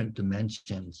the different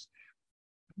dimensions,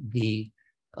 the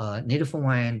Native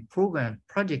Hawaiian program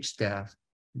project staff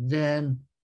then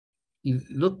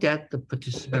looked at the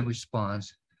participant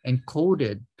response and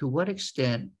coded to what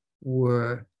extent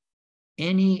were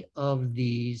any of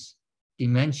these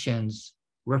dimensions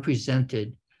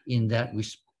represented in that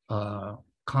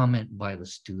comment by the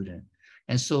student.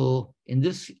 And so in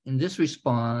this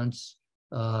response,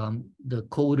 the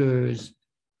coders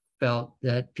felt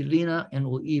that pilina and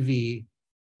oiwi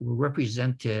were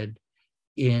represented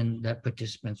in that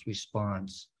participant's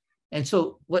response. And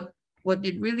so what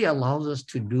it really allows us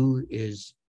to do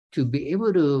is to be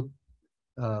able to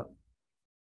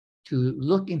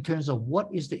look in terms of what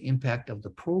is the impact of the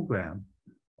program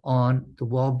on the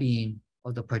well-being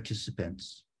of the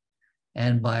participants.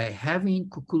 And by having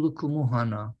Kūkulu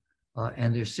Kumuhana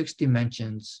and their 6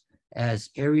 dimensions as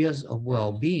areas of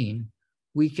well-being,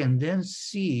 we can then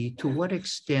see to what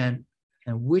extent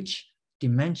and which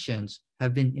dimensions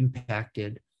have been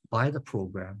impacted by the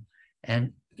program.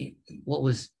 And what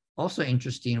was also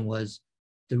interesting was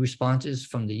the responses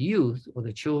from the youth or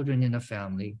the children in the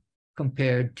family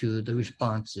compared to the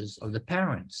responses of the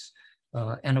parents.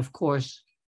 And of course,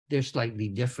 they're slightly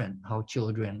different how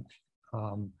children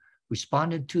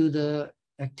responded to the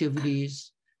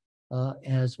activities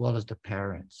as well as the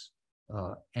parents.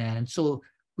 And so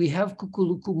we have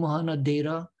Kūkulu Kumuhana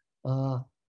data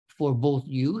for both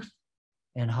youth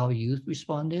and how youth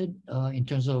responded in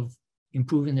terms of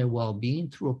improving their well-being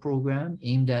through a program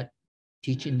aimed at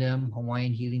teaching them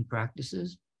Hawaiian healing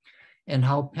practices, and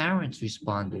how parents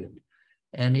responded.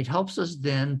 And it helps us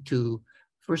then to,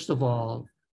 first of all,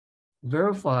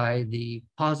 verify the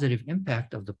positive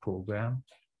impact of the program.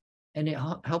 And it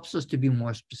helps us to be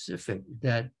more specific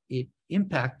that it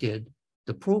impacted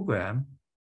the program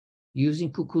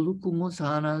using Kūkulu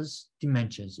Kumuhana's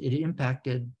dimensions. It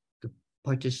impacted the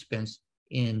participants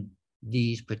in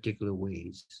these particular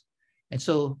ways. And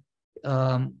so,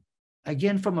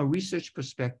 again, from a research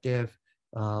perspective,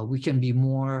 we can be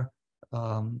more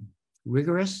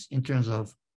rigorous in terms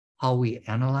of how we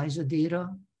analyze the data.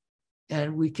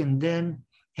 And we can then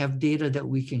have data that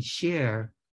we can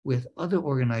share with other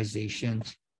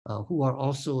organizations who are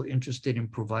also interested in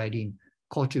providing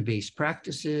culture-based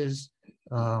practices.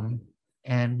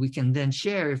 And we can then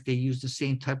share, if they use the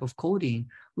same type of coding,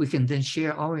 we can then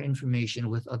share our information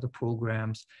with other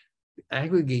programs,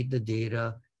 aggregate the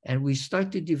data, and we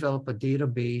start to develop a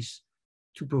database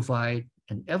to provide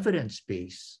an evidence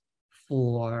base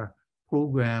for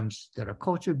programs that are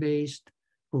culture-based,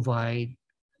 provide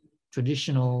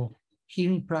traditional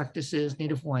healing practices,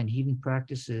 Native Hawaiian healing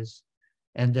practices,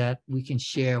 and that we can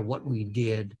share what we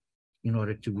did in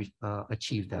order to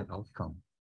achieve that outcome.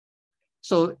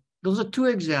 So those are two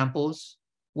examples.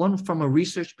 One from a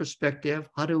research perspective,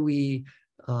 how do we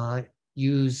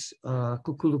use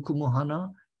Kūkulu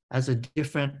Kumuhana as a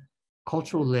different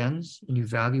cultural lens in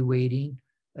evaluating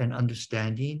and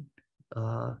understanding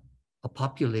a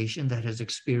population that has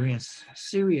experienced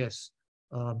serious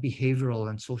behavioral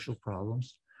and social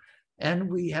problems. And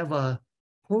we have a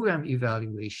program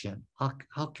evaluation.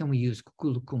 How can we use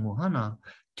Kūkulu Kumuhana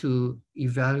to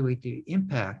evaluate the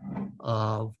impact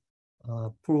of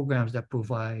programs that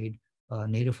provide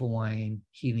Native Hawaiian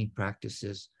healing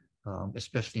practices,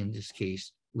 especially in this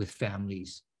case with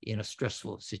families in a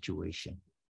stressful situation.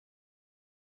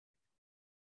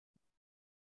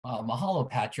 Mahalo,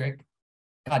 Patrick.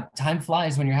 God, time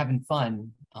flies when you're having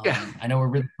fun. Yeah. I know we're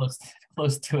really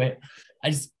close to it. I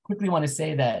just quickly want to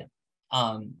say that,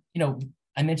 you know,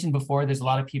 I mentioned before, there's a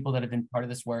lot of people that have been part of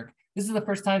this work. This is the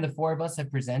first time the four of us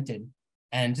have presented.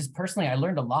 And just personally, I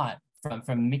learned a lot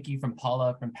from Mickey, from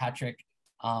Paula, from Patrick.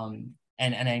 And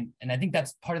I think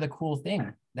that's part of the cool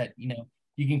thing that, you know,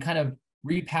 you can kind of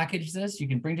repackage this, you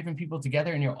can bring different people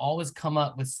together and you'll always come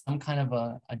up with some kind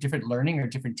of a different learning or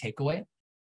different takeaway.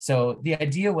 So the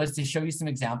idea was to show you some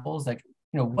examples like,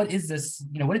 you know, what is this,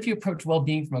 you know, what if you approach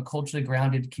well-being from a culturally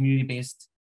grounded, community-based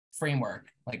framework?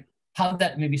 Like how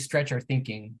that maybe stretch our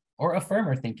thinking or affirm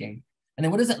our thinking? And then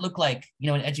what does it look like, you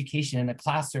know, in education, in a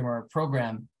classroom or a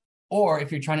program, or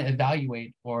if you're trying to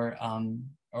evaluate or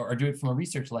do it from a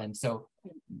research lens. So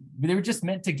they were just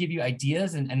meant to give you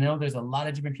ideas. And I know there's a lot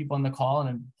of different people on the call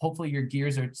and hopefully your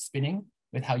gears are spinning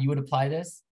with how you would apply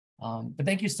this. But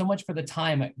thank you so much for the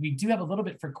time. We do have a little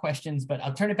bit for questions, but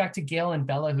I'll turn it back to Gail and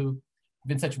Bella, who have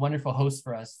been such wonderful hosts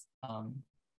for us.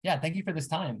 Yeah, thank you for this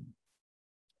time.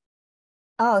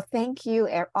 Oh, thank you,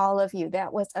 all of you.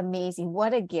 That was amazing.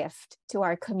 What a gift to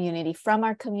our community, from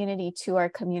our community to our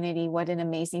community. What an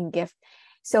amazing gift.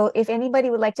 So if anybody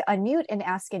would like to unmute and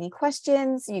ask any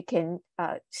questions, you can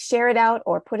share it out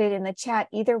or put it in the chat.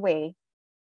 Either way,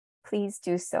 please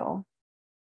do so.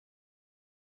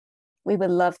 We would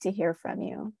love to hear from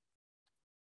you.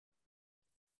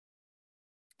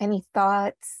 Any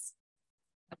thoughts?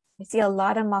 I see a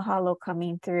lot of mahalo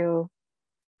coming through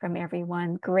from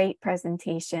everyone. Great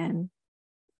presentation.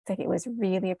 I think it was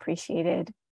really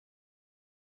appreciated.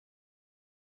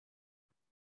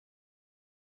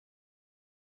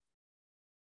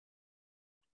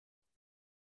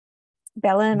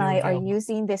 Bella and I are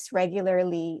using this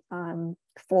regularly in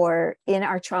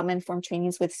our trauma-informed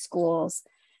trainings with schools.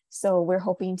 So we're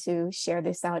hoping to share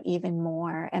this out even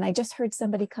more. And I just heard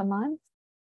somebody come on.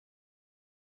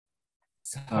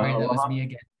 Sorry, that was me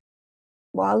again.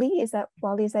 Wally, is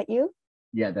that you?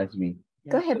 Yeah, that's me.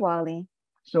 Go ahead, Wally.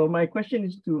 So my question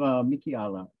is to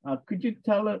Miki'ala. Could you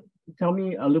tell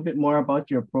me a little bit more about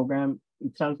your program?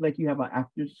 It sounds like you have an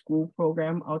after-school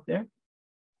program out there.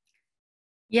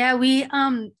 Yeah, we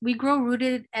grow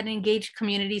rooted and engage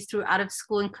communities through out of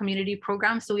school and community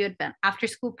programs. So we have after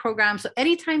school programs. So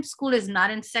anytime school is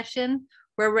not in session,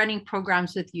 we're running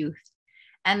programs with youth.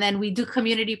 And then we do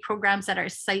community programs at our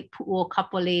site, Pu'u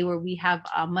Kapolei, where we have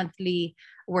monthly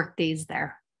work days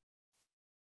there.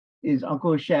 Is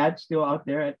Uncle Shad still out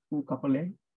there at Pu'u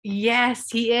Kapolei? Yes,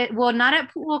 he is. Well, not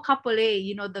at Pu'u Kapolei.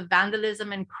 You know, the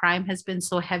vandalism and crime has been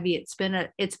so heavy. It's been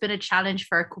a challenge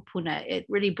for our kupuna. It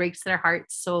really breaks their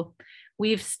hearts. So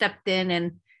we've stepped in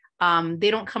and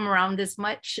they don't come around as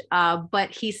much,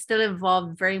 but he's still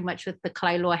involved very much with the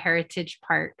Kailua Heritage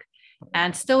Park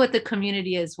and still with the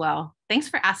community as well. Thanks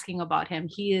for asking about him.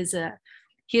 He is a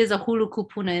hulu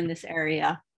kupuna in this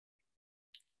area.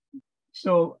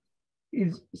 So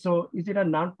is it a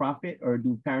nonprofit, or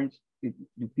do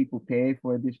people pay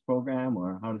for this program,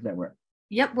 or how does that work?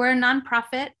 Yep, we're a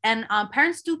nonprofit, and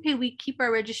parents do pay. We keep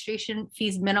our registration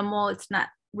fees minimal. It's not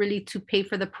really to pay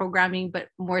for the programming, but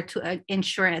more to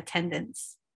ensure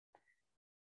attendance.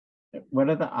 What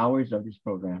are the hours of this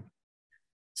program?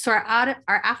 So our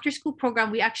after school program,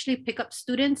 we actually pick up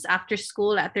students after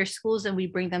school at their schools and we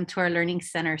bring them to our learning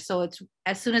center. So it's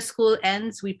as soon as school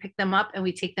ends, we pick them up and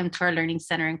we take them to our learning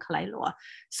center in Kalailua.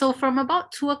 So from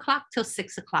about 2 o'clock till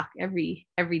 6 o'clock every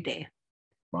day.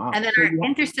 Wow. And then our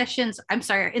intercessions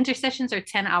are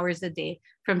 10 hours a day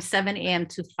from 7 a.m.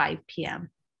 to 5 p.m.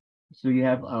 So you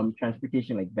have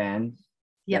transportation like vans?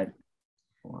 Yep.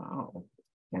 Wow.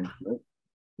 That's good.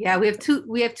 Yeah, we have two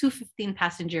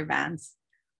 15-passenger vans.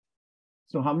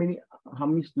 So how many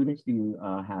students do you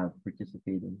have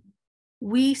participating?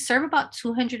 We serve about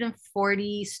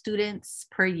 240 students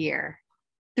per year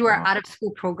through our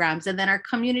out-of-school programs. And then our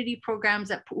community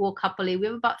programs at Pu'uokapale, we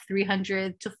have about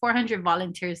 300 to 400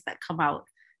 volunteers that come out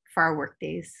for our work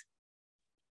days.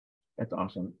 That's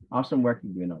awesome. Awesome work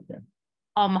you're doing out there.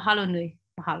 Oh, mahalo nui.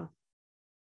 Mahalo.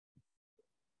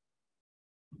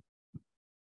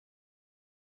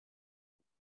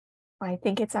 I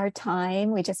think it's our time.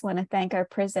 We just want to thank our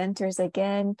presenters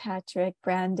again, Patrick,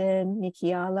 Brandon,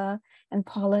 Miki'ala, and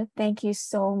Paula. Thank you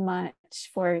so much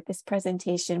for this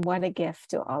presentation. What a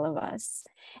gift to all of us.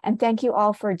 And thank you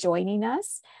all for joining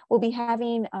us. We'll be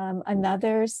having our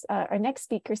next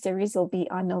speaker series will be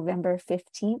on November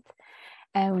 15th.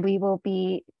 And we will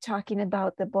be talking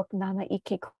about the book Nana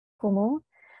Ike Kumu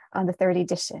on the 3rd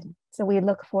edition. So we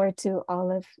look forward to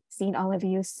seeing all of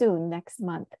you soon next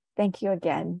month. Thank you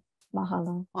again.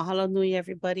 Mahalo. Mahalo nui,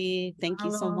 everybody. Thank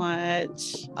you so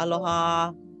much.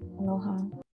 Aloha. Aloha.